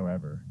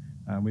whatsoever.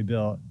 We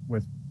built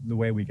with the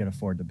way we could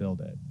afford to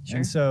build it. Sure.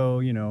 And so,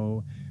 you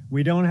know,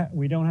 we don't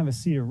have a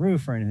cedar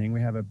roof or anything.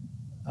 We have a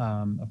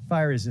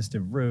fire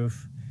resistive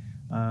roof,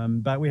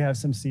 but we have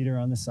some cedar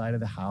on the side of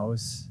the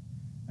house.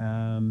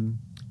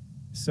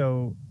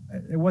 So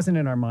it wasn't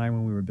in our mind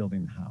when we were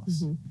building the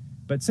house. Mm-hmm.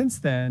 But since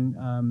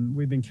then,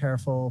 we've been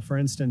careful. For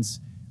instance,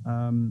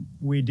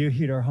 we do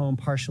heat our home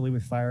partially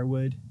with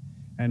firewood,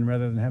 and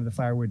rather than have the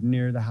firewood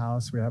near the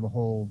house, we have a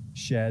whole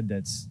shed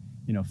that's,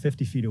 you know,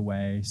 50 feet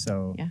away.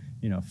 So, yeah.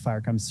 you know, if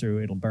fire comes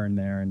through, it'll burn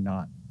there and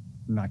not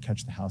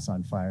catch the house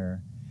on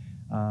fire.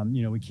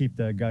 You know, we keep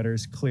the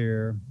gutters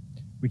clear.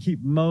 We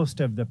keep most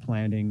of the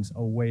plantings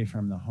away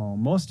from the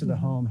home. Most of the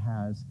home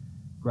has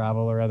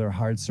gravel or other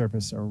hard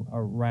surface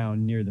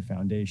around near the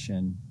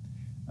foundation.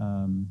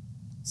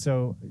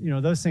 So, you know,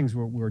 those things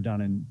were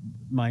done in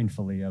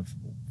mindfully of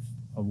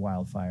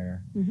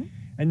wildfire. Mm-hmm.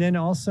 And then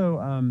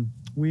also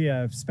we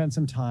have spent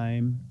some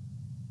time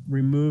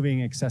removing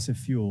excessive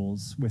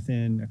fuels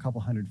within a couple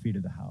 100 feet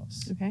of the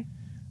house. Okay.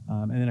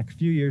 And then a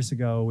few years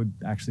ago, we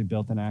actually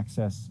built an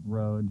access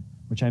road,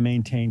 which I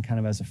maintain kind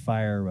of as a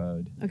fire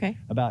road. Okay.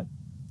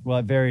 Well,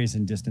 it varies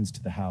in distance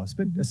to the house,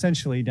 but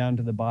essentially down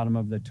to the bottom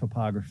of the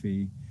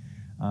topography.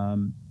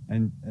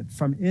 And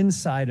from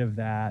inside of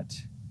that,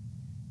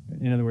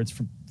 in other words,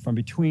 from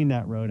between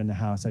that road and the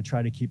house, I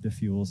try to keep the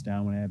fuels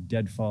down. When I have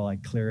deadfall, I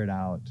clear it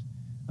out.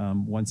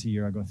 Once a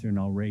year, I go through and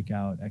I'll rake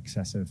out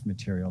excessive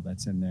material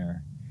that's in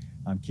there.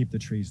 Keep the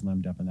trees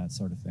limbed up and that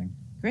sort of thing.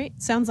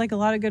 Great. Sounds like a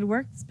lot of good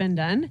work's been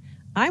done.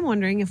 I'm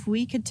wondering if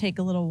we could take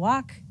a little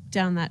walk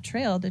down that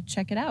trail to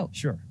check it out.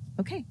 Sure.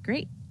 Okay,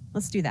 great.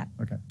 Let's do that.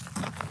 Okay.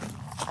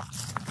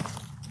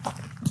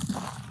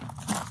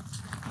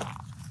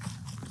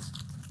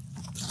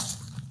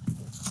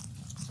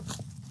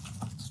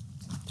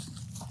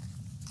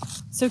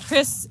 So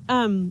Chris,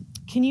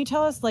 can you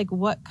tell us like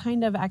what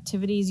kind of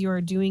activities you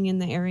are doing in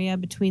the area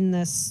between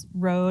this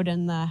road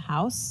and the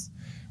house?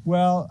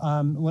 Well,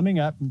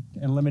 limbing up and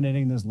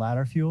eliminating those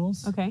ladder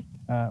fuels. Okay.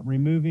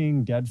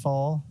 Removing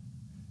deadfall.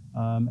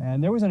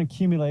 And there was an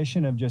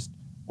accumulation of just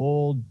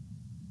old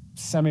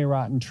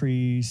semi-rotten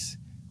trees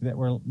that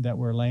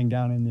were laying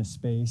down in this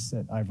space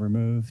that I've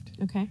removed.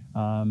 Okay.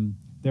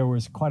 There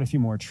was quite a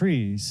few more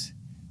trees.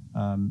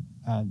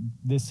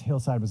 This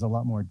hillside was a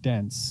lot more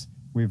dense.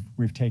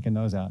 We've taken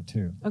those out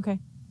too. Okay.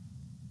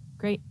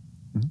 Great.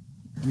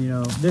 Mm-hmm. You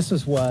know, this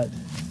is what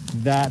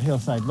that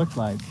hillside looked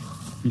like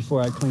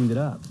before I cleaned it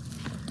up.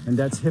 And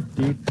that's hip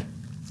deep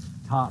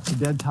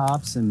dead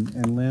tops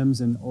and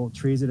limbs and old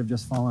trees that have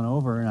just fallen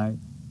over. And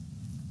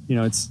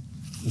it's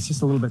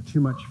just a little bit too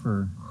much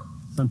for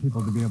some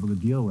people to be able to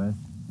deal with,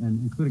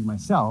 and including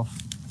myself.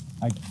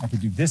 I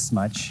could do this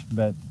much,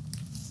 but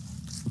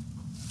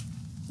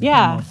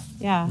yeah.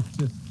 It's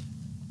just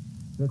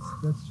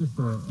that's just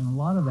and a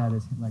lot of that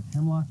is like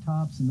hemlock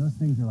tops, and those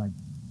things are like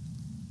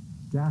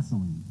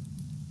gasoline.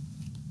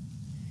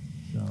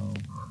 So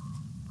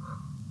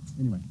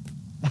anyway.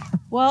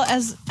 Well,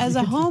 as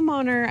a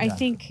homeowner, I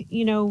think,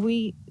 you know,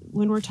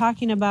 when we're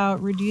talking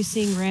about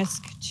reducing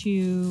risk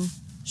to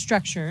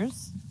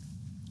structures,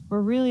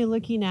 we're really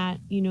looking at,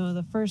 you know,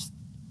 the first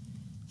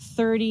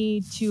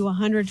 30 to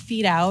 100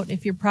 feet out.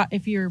 If your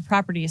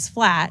property is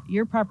flat,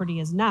 your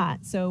property is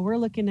not. So we're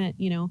looking at,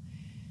 you know,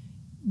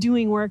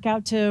 doing work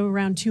out to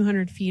around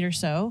 200 feet or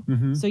so.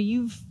 Mm-hmm. So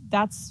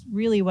that's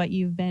really what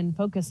you've been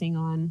focusing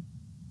on,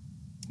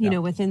 you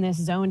know, within this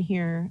zone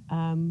here,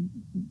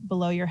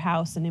 below your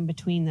house and in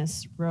between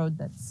this road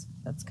that's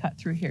cut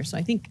through here. So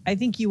I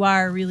think you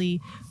are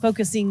really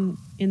focusing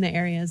in the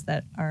areas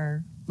that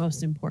are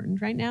most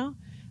important right now,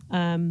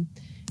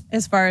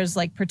 as far as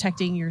like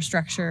protecting your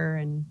structure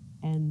and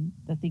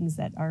the things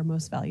that are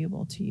most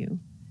valuable to you.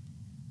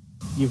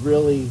 You've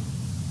really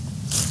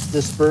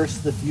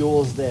dispersed the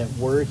fuels that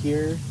were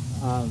here,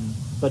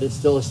 but it's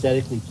still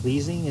aesthetically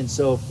pleasing. And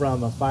so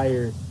from a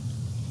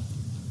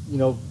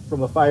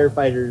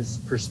firefighter's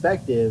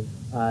perspective,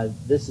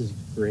 this is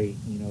great.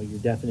 You know,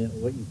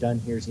 what you've done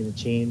here is going to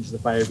change the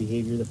fire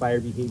behavior. The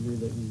fire behavior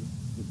that we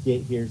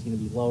get here is going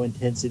to be low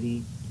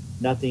intensity,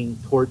 nothing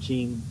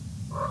torching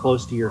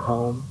close to your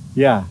home.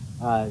 Yeah.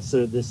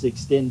 So this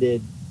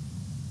extended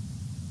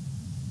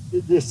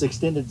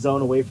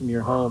zone away from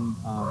your home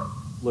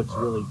looks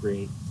really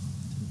great.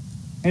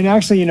 And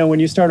actually, you know, when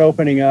you start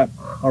opening up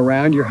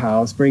around your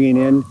house,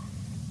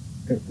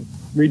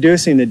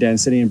 reducing the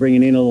density and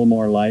bringing in a little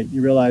more light,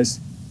 you realize,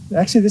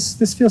 actually,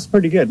 this feels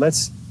pretty good.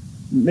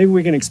 Maybe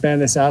we can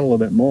expand this out a little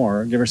bit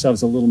more, give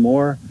ourselves a little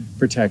more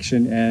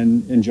protection,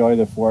 and enjoy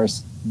the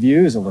forest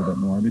views a little bit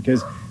more.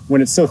 Because when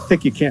it's so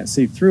thick you can't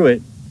see through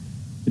it,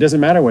 it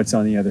doesn't matter what's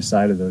on the other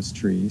side of those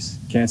trees.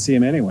 You can't see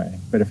them anyway.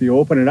 But if you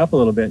open it up a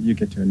little bit, you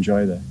get to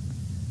enjoy the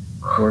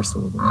forest a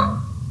little bit more.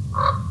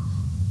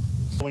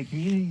 When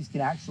communities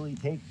can actually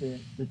take the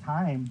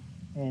time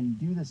and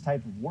do this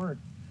type of work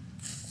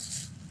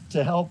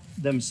to help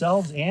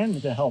themselves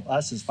and to help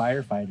us as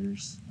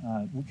firefighters,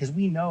 because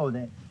we know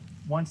that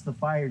once the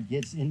fire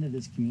gets into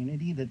this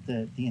community, that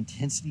the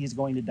intensity is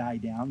going to die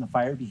down, the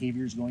fire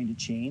behavior is going to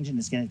change, and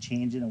it's going to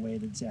change in a way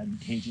that's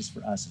advantageous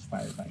for us as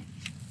firefighters.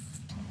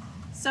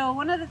 So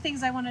one of the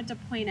things I wanted to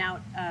point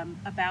out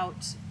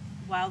about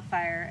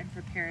wildfire and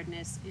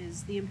preparedness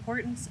is the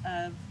importance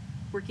of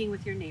working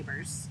with your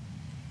neighbors.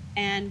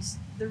 And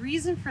the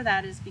reason for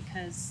that is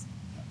because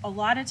a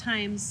lot of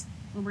times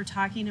when we're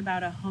talking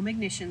about a home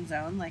ignition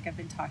zone, like I've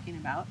been talking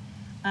about,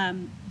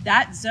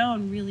 that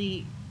zone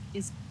really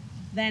is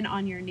then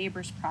on your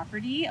neighbor's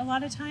property a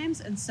lot of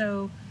times. And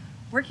so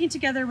working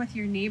together with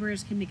your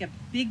neighbors can make a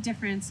big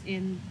difference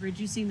in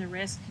reducing the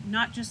risk,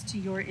 not just to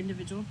your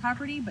individual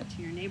property, but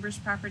to your neighbor's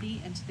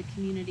property and to the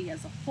community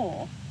as a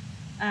whole.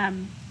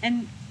 And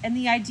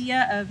the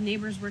idea of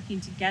neighbors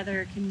working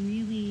together can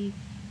really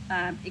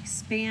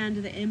expand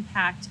the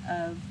impact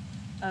of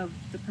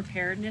the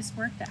preparedness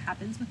work that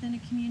happens within a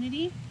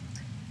community.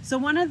 So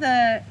one of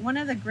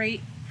the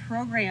great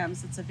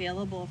programs that's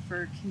available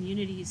for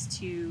communities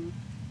to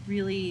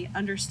really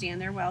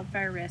understand their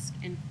wildfire risk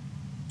and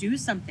do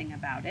something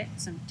about it,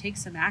 take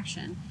some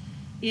action,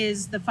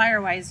 is the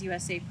Firewise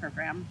USA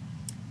program.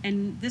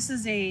 And this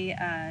is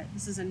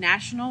a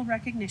national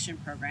recognition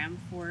program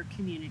for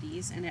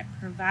communities, and it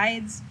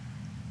provides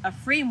a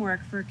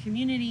framework for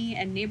community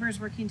and neighbors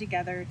working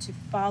together to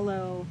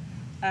follow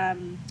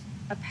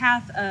a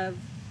path of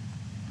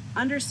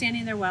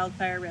understanding their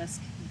wildfire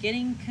risk,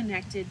 getting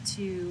connected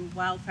to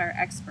wildfire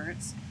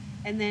experts,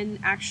 and then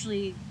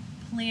actually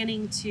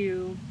planning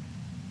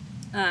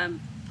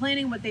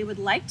what they would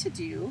like to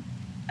do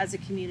as a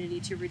community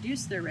to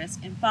reduce their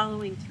risk and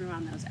following through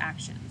on those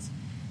actions.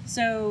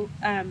 So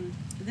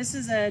this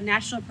is a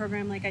national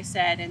program, like I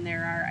said, and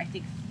there are, I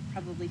think,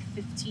 probably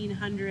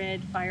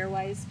 1,500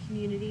 Firewise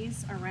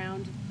communities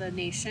around the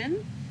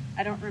nation.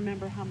 I don't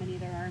remember how many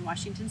there are in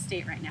Washington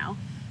State right now.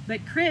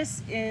 But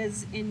Chris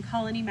is in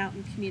Colony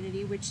Mountain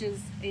Community, which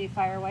is a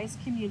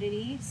Firewise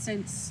community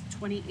since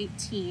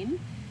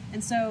 2018.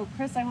 And so,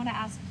 Chris, I want to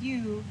ask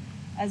you,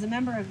 as a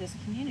member of this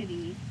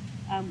community,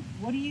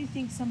 what do you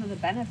think some of the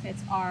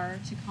benefits are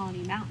to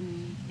Colony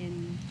Mountain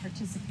in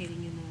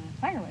participating in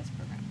the Firewise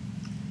program?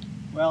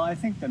 Well, I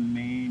think the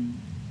main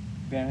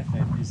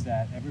benefit is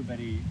that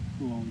everybody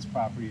who owns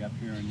property up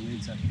here and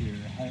lives up here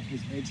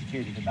is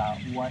educated about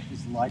what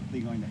is likely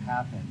going to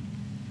happen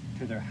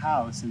to their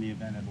house in the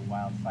event of a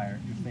wildfire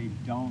if they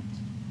don't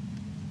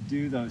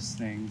do those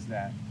things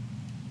that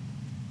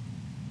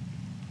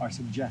are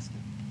suggested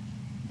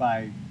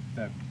by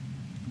the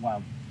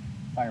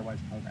Firewise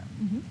program.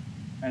 Mm-hmm.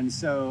 And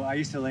so I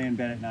used to lay in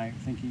bed at night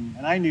thinking,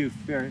 and I knew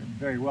very,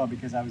 very well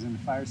because I was in the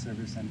fire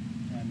service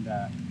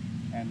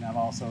and I've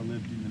also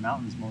lived in the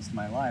mountains most of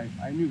my life.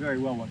 I knew very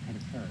well what could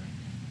occur,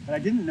 but I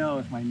didn't know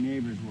if my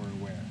neighbors were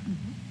aware.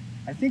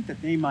 Mm-hmm. I think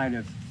that they might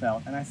have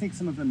felt, and I think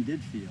some of them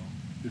did feel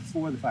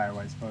before the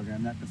Firewise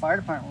program, that the fire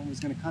department was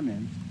going to come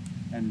in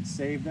and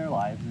save their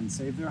lives and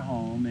save their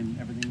home and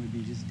everything would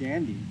be just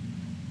dandy.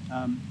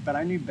 But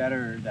I knew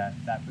better that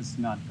that was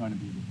not going to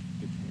be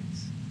the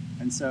case.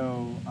 And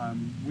so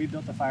we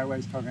built the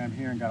Firewise program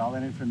here and got all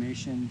that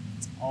information.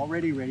 It's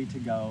already ready to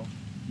go.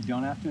 You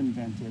don't have to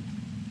invent it.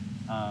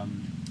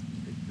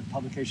 The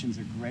publications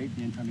are great.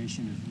 The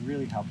information is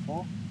really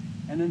helpful.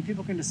 And then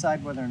people can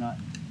decide whether or not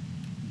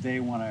they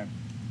want to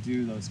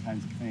do those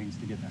kinds of things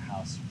to get their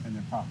house and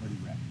their property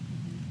ready.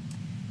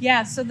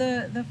 Yeah, so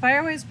the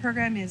Firewise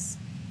program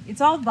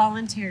it's all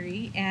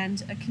voluntary,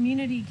 and a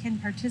community can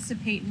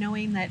participate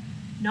knowing that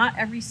not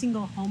every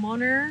single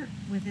homeowner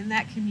within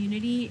that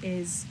community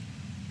is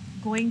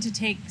going to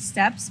take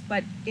steps,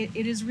 but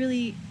it's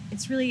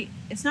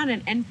not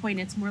an endpoint,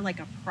 it's more like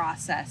a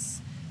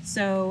process.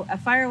 So a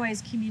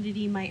Firewise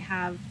community might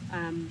have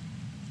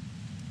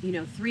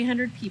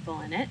 300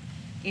 people in it,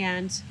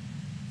 and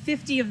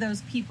 50 of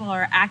those people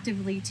are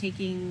actively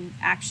taking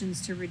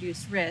actions to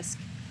reduce risk.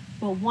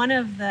 But one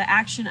of the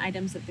action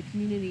items that the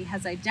community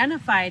has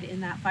identified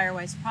in that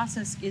Firewise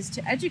process is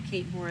to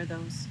educate more of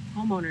those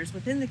homeowners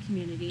within the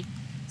community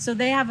so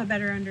they have a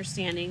better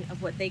understanding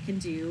of what they can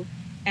do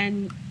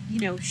and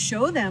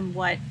show them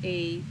what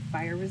a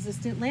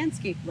fire-resistant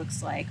landscape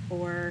looks like,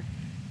 or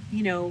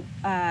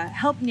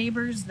help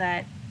neighbors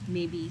that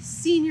may be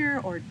senior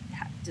or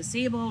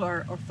disabled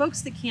or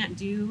folks that can't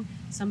do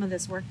some of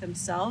this work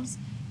themselves.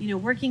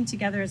 Working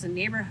together as a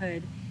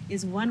neighborhood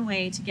is one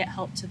way to get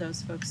help to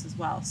those folks as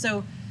well.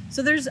 So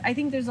I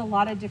think there's a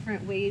lot of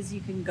different ways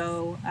you can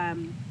go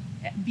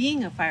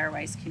being a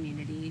Firewise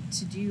community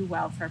to do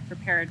wildfire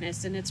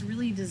preparedness, and it's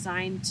really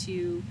designed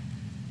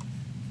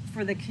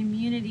for the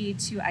community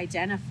to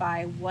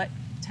identify what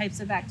types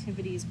of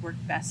activities work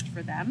best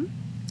for them.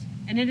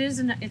 And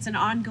it's an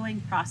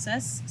ongoing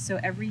process. So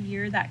every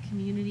year that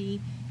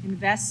community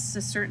invests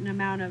a certain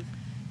amount of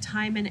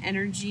time and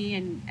energy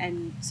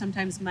and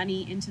sometimes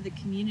money into the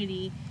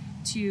community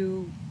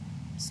to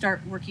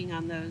start working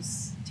on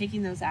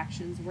taking those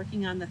actions,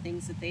 working on the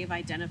things that they've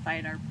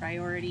identified are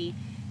priority,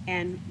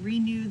 and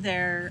renew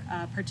their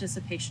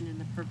participation in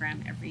the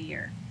program every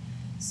year.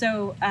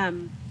 So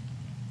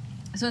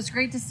it's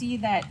great to see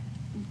that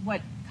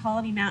what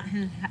Colony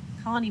Mountain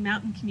Colony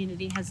Mountain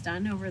community has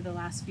done over the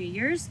last few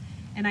years.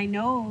 And I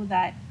know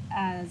that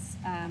as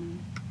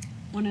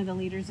one of the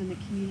leaders in the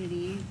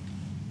community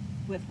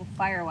with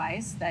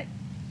Firewise, that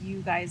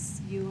you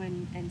guys, you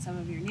and some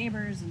of your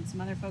neighbors and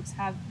some other folks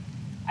have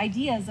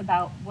ideas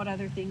about what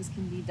other things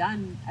can be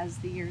done as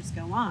the years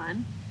go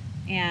on.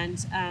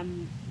 And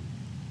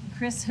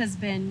Chris has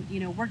been,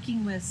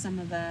 working with some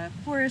of the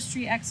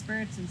forestry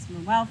experts and some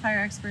of the wildfire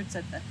experts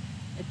at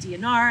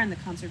DNR and the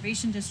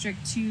Conservation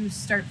District to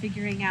start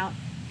figuring out,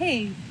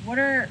 hey,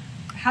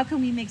 how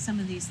can we make some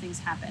of these things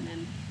happen?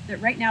 And that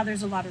right now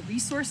there's a lot of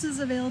resources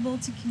available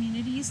to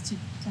communities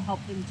to help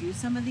them do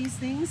some of these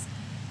things.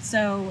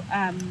 So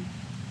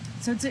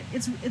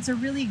it's a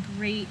really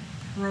great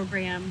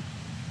program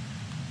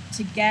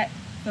to get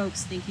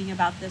folks thinking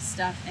about this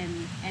stuff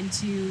and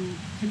to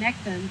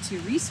connect them to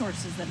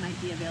resources that might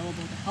be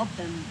available to help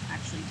them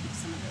actually take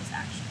some of those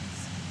actions.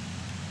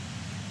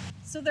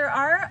 So there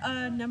are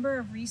a number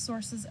of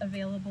resources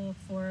available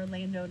for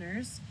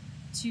landowners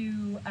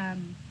to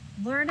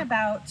learn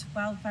about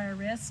wildfire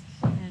risk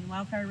and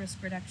wildfire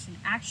risk reduction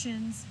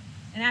actions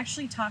and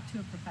actually talk to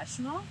a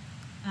professional,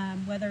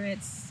 whether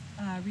it's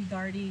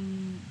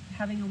regarding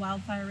having a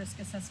wildfire risk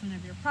assessment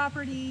of your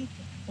property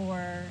or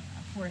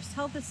a forest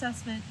health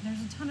assessment.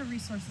 There's a ton of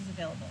resources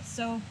available.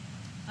 So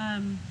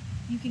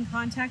you can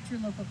contact your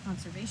local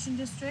conservation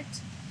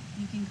district.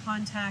 You can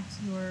contact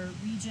your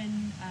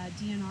region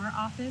DNR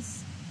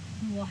office,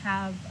 who will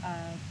have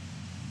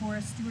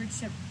forest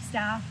stewardship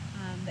staff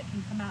that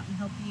can come out and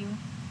help you.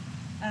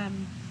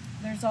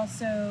 There's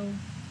also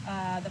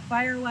the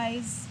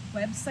Firewise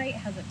website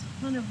has a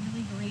ton of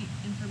really great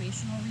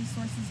informational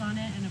resources on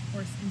it, and of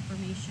course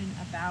information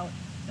about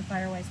the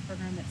Firewise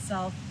program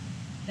itself.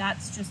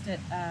 That's just at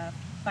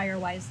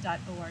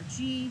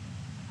firewise.org.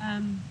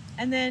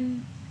 And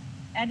then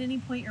at any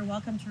point you're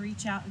welcome to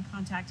reach out and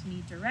contact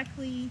me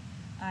directly.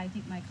 I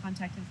think my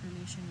contact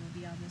information will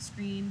be on the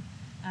screen.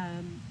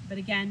 But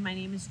again, my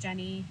name is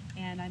Jenny,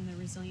 and I'm the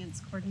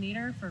Resilience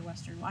Coordinator for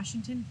Western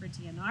Washington for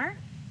DNR.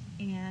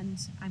 And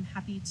I'm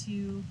happy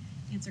to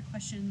answer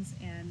questions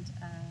and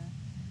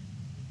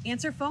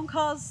answer phone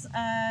calls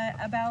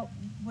about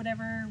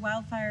whatever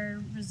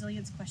wildfire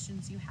resilience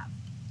questions you have.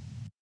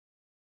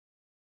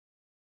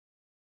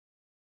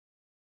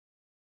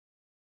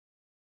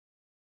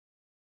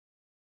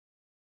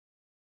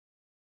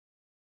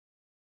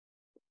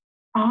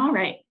 All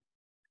right.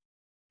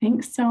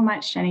 Thanks so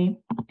much, Jenny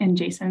and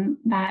Jason.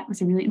 That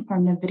was a really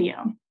informative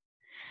video.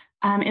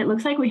 It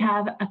looks like we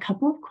have a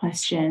couple of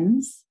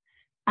questions.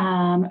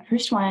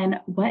 First one,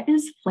 what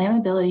is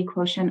flammability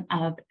quotient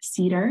of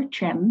cedar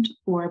trimmed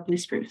or blue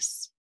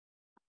spruce?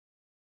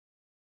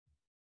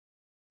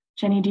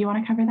 Jenny, do you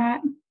want to cover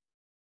that?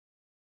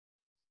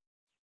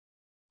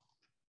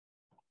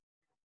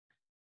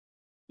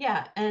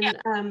 Yeah,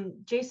 and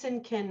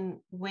Jason can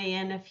weigh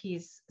in if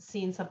he's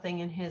seen something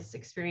in his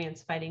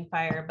experience fighting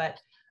fire, but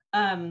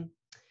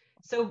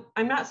so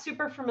I'm not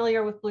super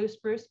familiar with blue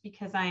spruce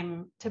because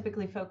I'm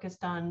typically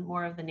focused on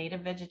more of the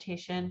native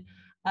vegetation.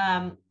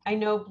 I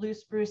know blue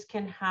spruce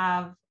can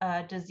have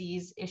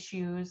disease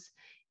issues,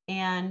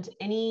 and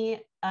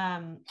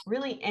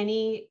really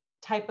any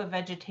type of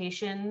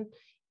vegetation,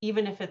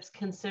 even if it's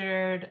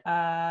considered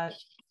a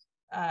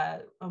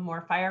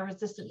more fire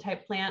resistant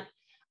type plant,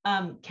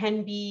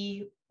 can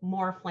be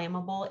more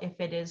flammable if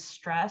it is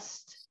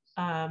stressed,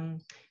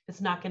 if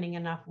it's not getting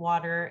enough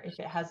water, if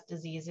it has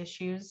disease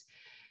issues.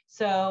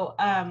 So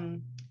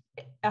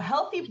a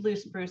healthy blue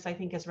spruce, I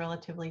think, is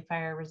relatively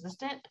fire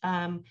resistant.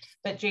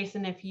 But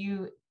Jason, if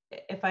you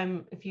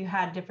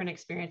had different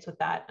experience with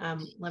that,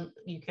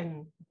 you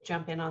can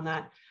jump in on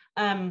that.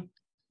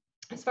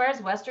 As far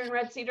as Western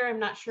red cedar, I'm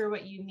not sure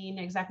what you mean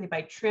exactly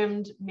by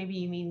trimmed. Maybe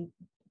you mean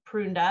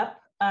pruned up.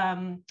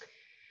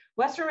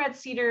 Western red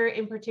cedar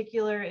in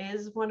particular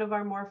is one of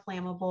our more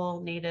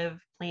flammable native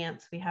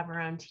plants we have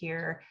around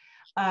here.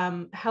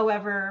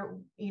 However,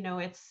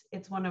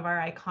 it's one of our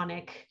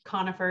iconic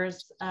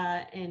conifers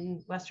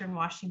in Western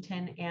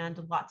Washington, and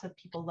lots of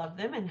people love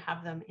them and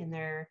have them in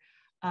their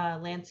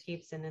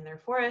landscapes and in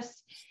their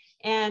forests.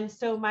 And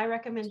so my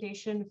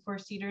recommendation for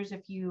cedars,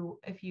 if you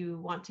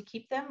want to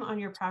keep them on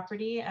your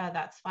property,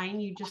 that's fine.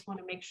 You just want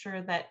to make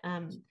sure that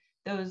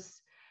those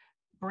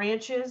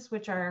branches,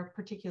 which are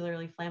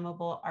particularly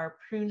flammable, are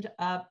pruned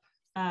up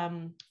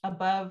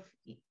above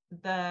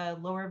the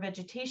lower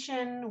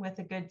vegetation with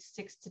a good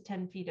 6 to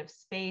 10 feet of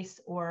space,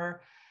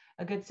 or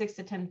a good 6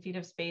 to 10 feet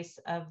of space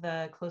of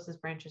the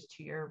closest branches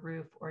to your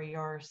roof or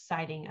your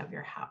siding of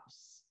your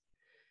house.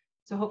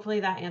 So hopefully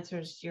that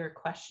answers your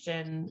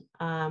question.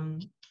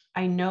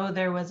 I know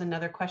there was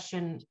another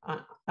question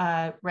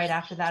right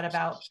after that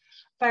about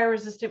fire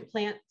resistant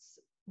plants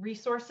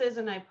resources,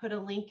 and I put a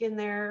link in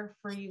there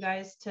for you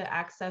guys to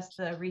access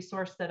the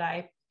resource that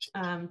I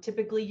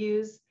typically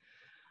use.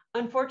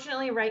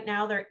 Unfortunately, right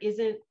now there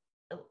isn't,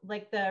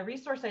 like, the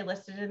resource I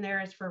listed in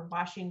there is for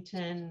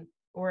Washington,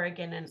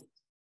 Oregon, and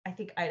I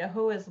think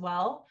Idaho as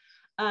well.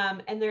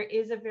 And there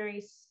is a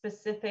very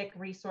specific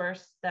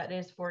resource that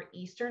is for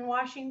Eastern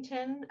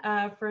Washington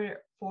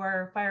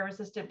for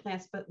fire-resistant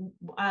plants, but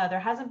there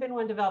hasn't been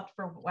one developed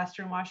for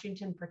Western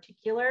Washington in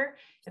particular,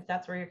 if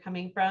that's where you're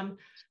coming from.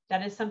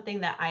 That is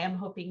something that I am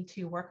hoping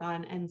to work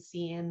on and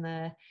see in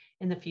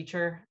the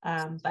future.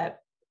 But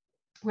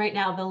right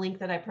now, the link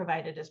that I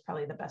provided is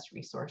probably the best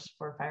resource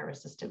for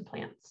fire-resistant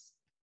plants.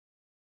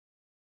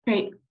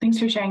 Great, thanks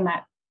for sharing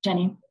that,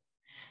 Jenny.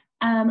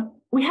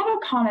 We have a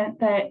comment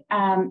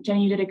that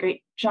Jenny, you did a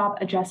great job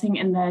addressing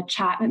in the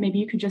chat, but maybe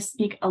you could just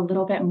speak a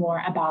little bit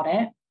more about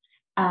it.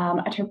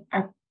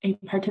 A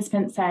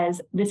participant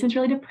says, "This is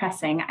really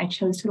depressing. I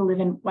chose to live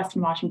in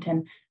Western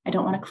Washington. I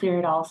don't want to clear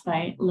it all, so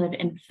I live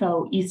in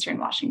faux Eastern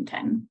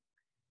Washington.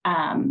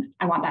 I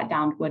want that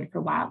downed wood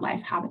for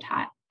wildlife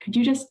habitat." Could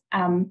you just,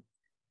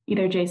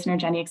 either Jason or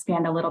Jenny,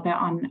 expand a little bit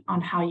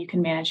on how you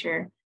can manage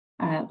your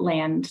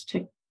land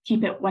to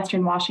keep it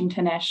Western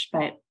Washington-ish,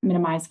 but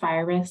minimize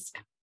fire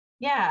risk?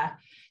 Yeah,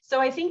 so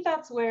I think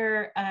that's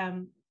where,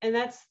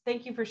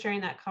 thank you for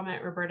sharing that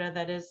comment, Roberta.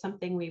 That is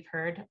something we've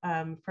heard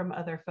from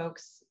other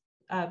folks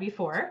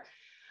before.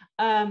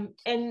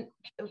 And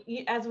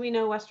as we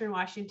know, Western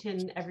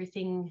Washington,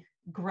 everything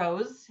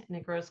grows and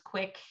it grows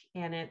quick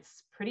and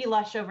it's pretty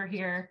lush over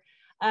here.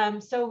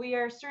 So we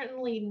are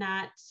certainly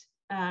not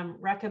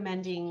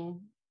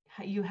recommending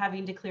you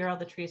having to clear all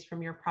the trees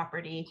from your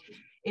property.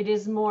 It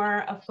is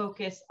more a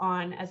focus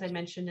on, as I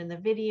mentioned in the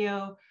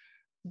video,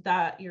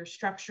 that your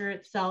structure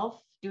itself,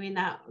 doing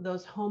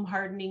those home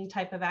hardening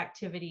type of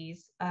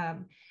activities,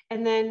 and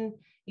then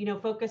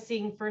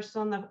focusing first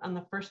on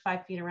the first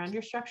 5 feet around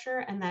your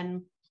structure, and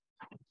then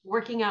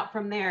working out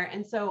from there.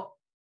 And so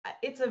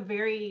it's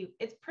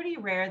pretty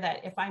rare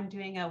that if I'm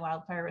doing a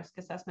wildfire risk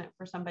assessment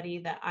for somebody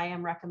that I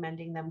am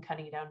recommending them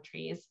cutting down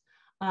trees.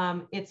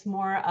 It's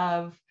more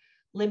of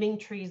limbing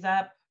trees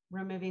up,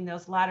 removing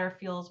those ladder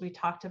fuels we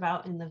talked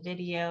about in the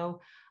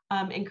video,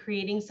 and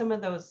creating some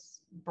of those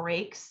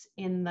breaks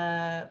in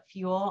the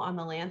fuel on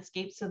the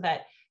landscape so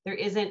that there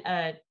isn't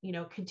a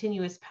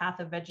continuous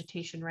path of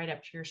vegetation right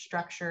up to your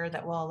structure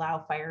that will allow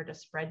fire to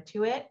spread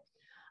to it.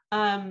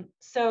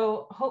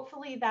 So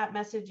hopefully that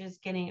message is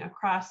getting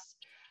across.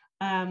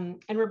 And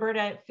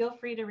Roberta, feel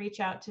free to reach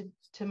out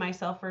to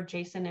myself or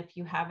Jason if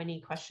you have any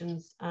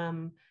questions,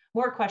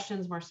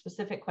 more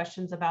specific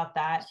questions about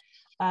that.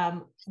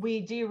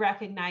 We do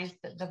recognize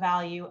that the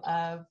value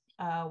of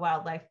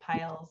wildlife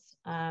piles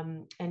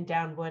and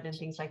down wood and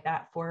things like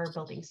that for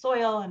building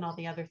soil and all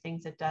the other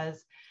things it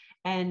does.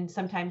 And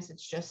sometimes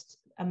it's just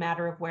a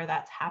matter of where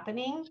that's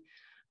happening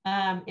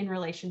in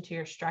relation to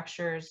your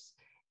structures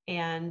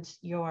and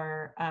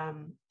your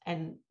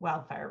and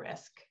wildfire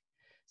risk.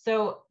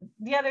 So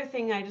the other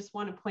thing I just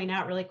want to point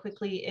out really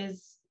quickly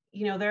is,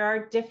 there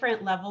are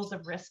different levels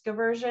of risk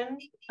aversion,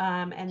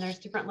 and there's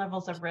different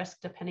levels of risk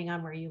depending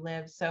on where you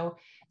live. So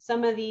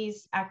some of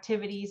these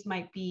activities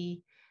might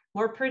be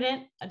more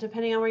prudent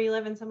depending on where you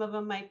live, and some of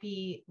them might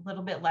be a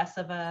little bit less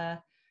of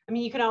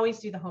you can always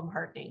do the home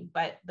hardening,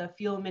 but the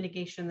fuel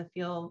mitigation, the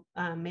fuel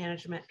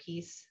management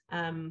piece,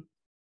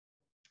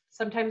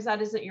 sometimes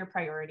that isn't your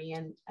priority,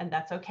 and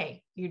that's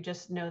okay. You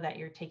just know that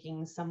you're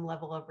taking some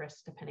level of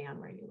risk depending on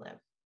where you live.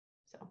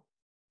 So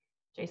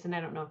Jason, I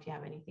don't know if you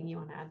have anything you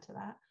want to add to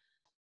that.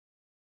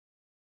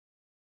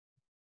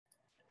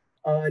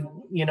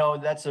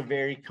 That's a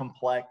very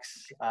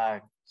complex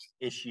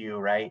issue,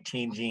 right?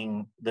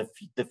 Changing the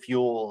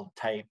fuel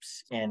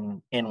types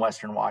in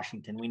Western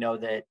Washington. We know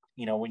that,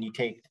 when you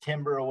take the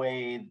timber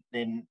away,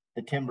 then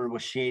the timber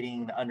was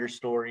shading the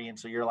understory. And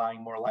so you're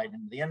allowing more light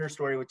into the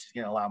understory, which is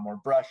going to allow more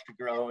brush to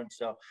grow. And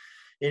so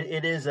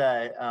it is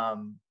a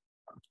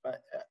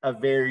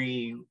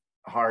very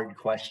hard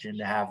question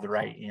to have the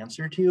right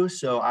answer to.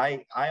 So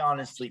I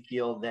honestly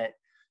feel that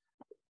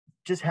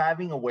just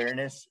having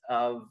awareness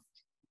of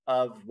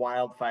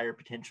wildfire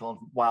potential and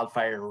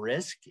wildfire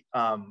risk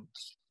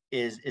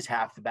is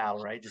half the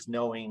battle, right? Just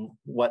knowing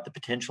what the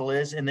potential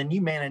is, and then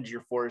you manage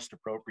your forest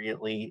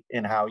appropriately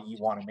in how you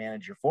want to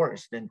manage your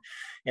forest. And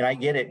I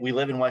get it. We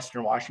live in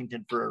Western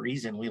Washington for a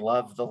reason. We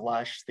love the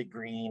lush, the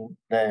green,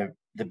 the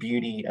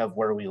beauty of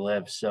where we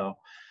live. So,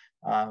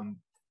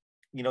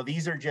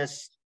 these are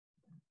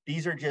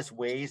just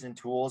ways and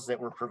tools that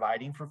we're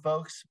providing for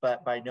folks,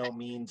 but by no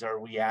means are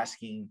we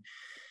asking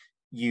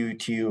you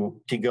to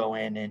go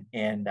in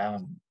and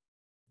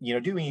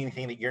doing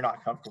anything that you're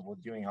not comfortable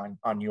doing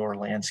on your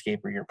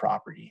landscape or your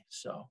property.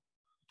 So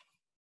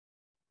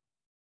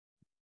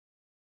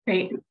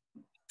great,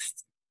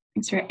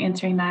 thanks for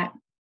answering that.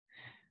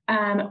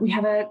 We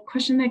have a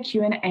question in the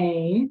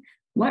Q&A.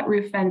 What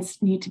roof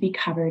vents need to be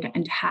covered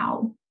and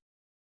how?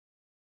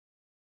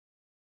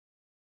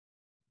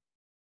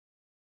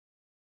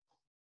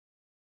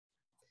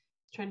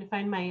 Trying to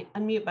find my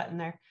unmute button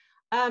there.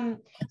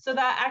 So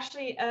that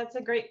actually, that's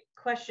a great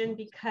question,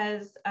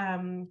 because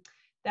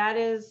that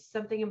is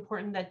something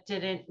important that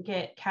didn't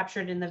get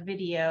captured in the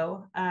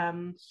video.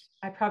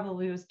 I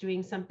probably was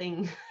doing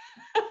something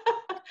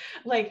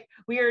like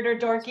weird or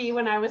dorky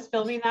when I was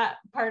filming that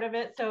part of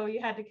it, so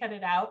you had to cut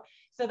it out.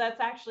 So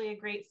that's actually a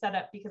great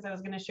setup because I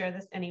was going to share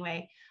this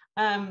anyway.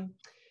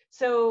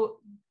 So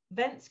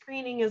vent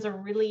screening is a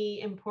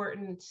really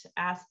important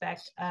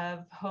aspect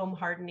of home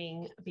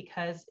hardening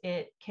because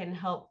it can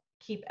help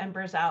keep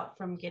embers out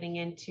from getting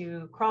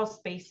into crawl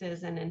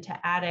spaces and into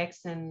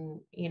attics and,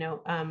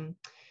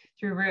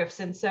 through roofs.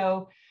 And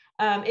so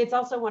it's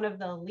also one of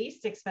the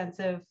least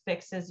expensive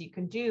fixes you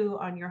can do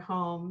on your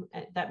home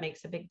that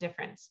makes a big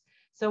difference.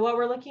 So what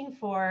we're looking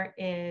for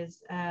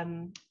is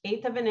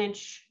 1/8 of an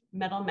inch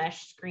metal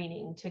mesh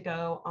screening to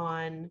go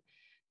on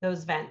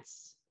those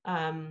vents.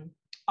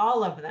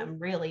 All of them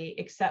really,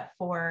 except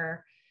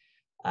for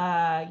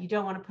you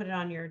don't want to put it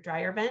on your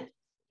dryer vent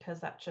because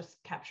that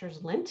just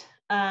captures lint.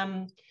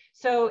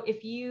 So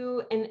if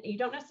you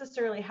don't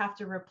necessarily have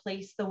to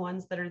replace the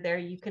ones that are there,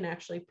 you can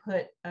actually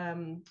put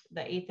the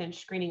 1/8 inch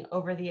screening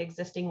over the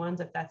existing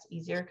ones if that's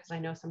easier, because I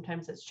know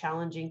sometimes it's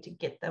challenging to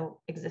get the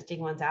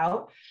existing ones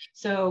out.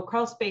 So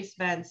crawl space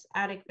vents,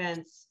 attic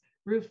vents,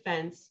 roof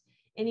vents,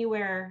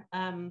 anywhere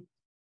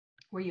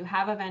where you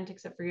have a vent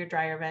except for your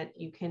dryer vent,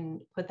 you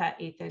can put that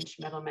 1/8 inch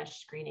metal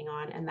mesh screening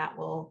on, and that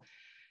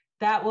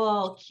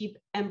will keep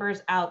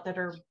embers out that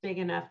are big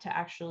enough to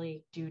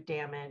actually do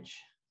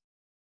damage.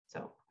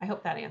 So I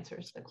hope that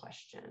answers the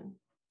question.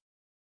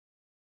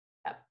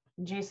 Yep.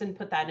 Jason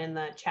put that in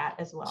the chat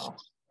as well.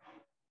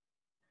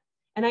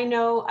 And I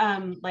know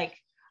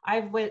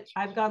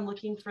I've gone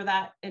looking for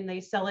that, and they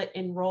sell it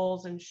in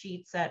rolls and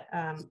sheets at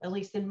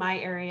least in my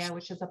area,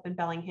 which is up in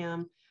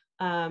Bellingham,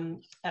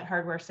 at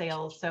hardware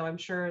sales. So I'm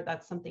sure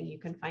that's something you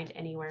can find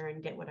anywhere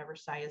and get whatever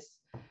size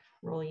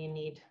roll you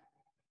need.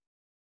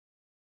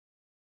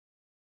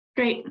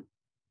 Great.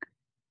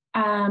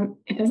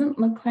 It doesn't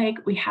look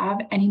like we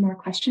have any more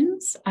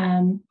questions.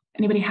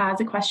 Anybody has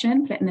a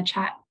question, put it in the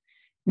chat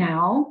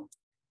now.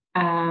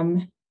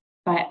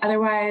 But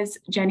otherwise,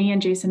 Jenny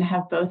and Jason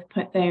have both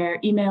put their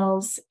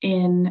emails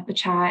in the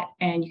chat,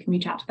 and you can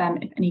reach out to them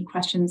if any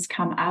questions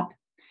come up.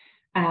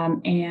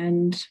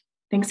 And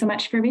thanks so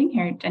much for being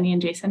here, Jenny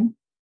and Jason.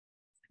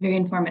 Very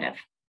informative.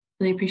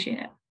 Really appreciate it.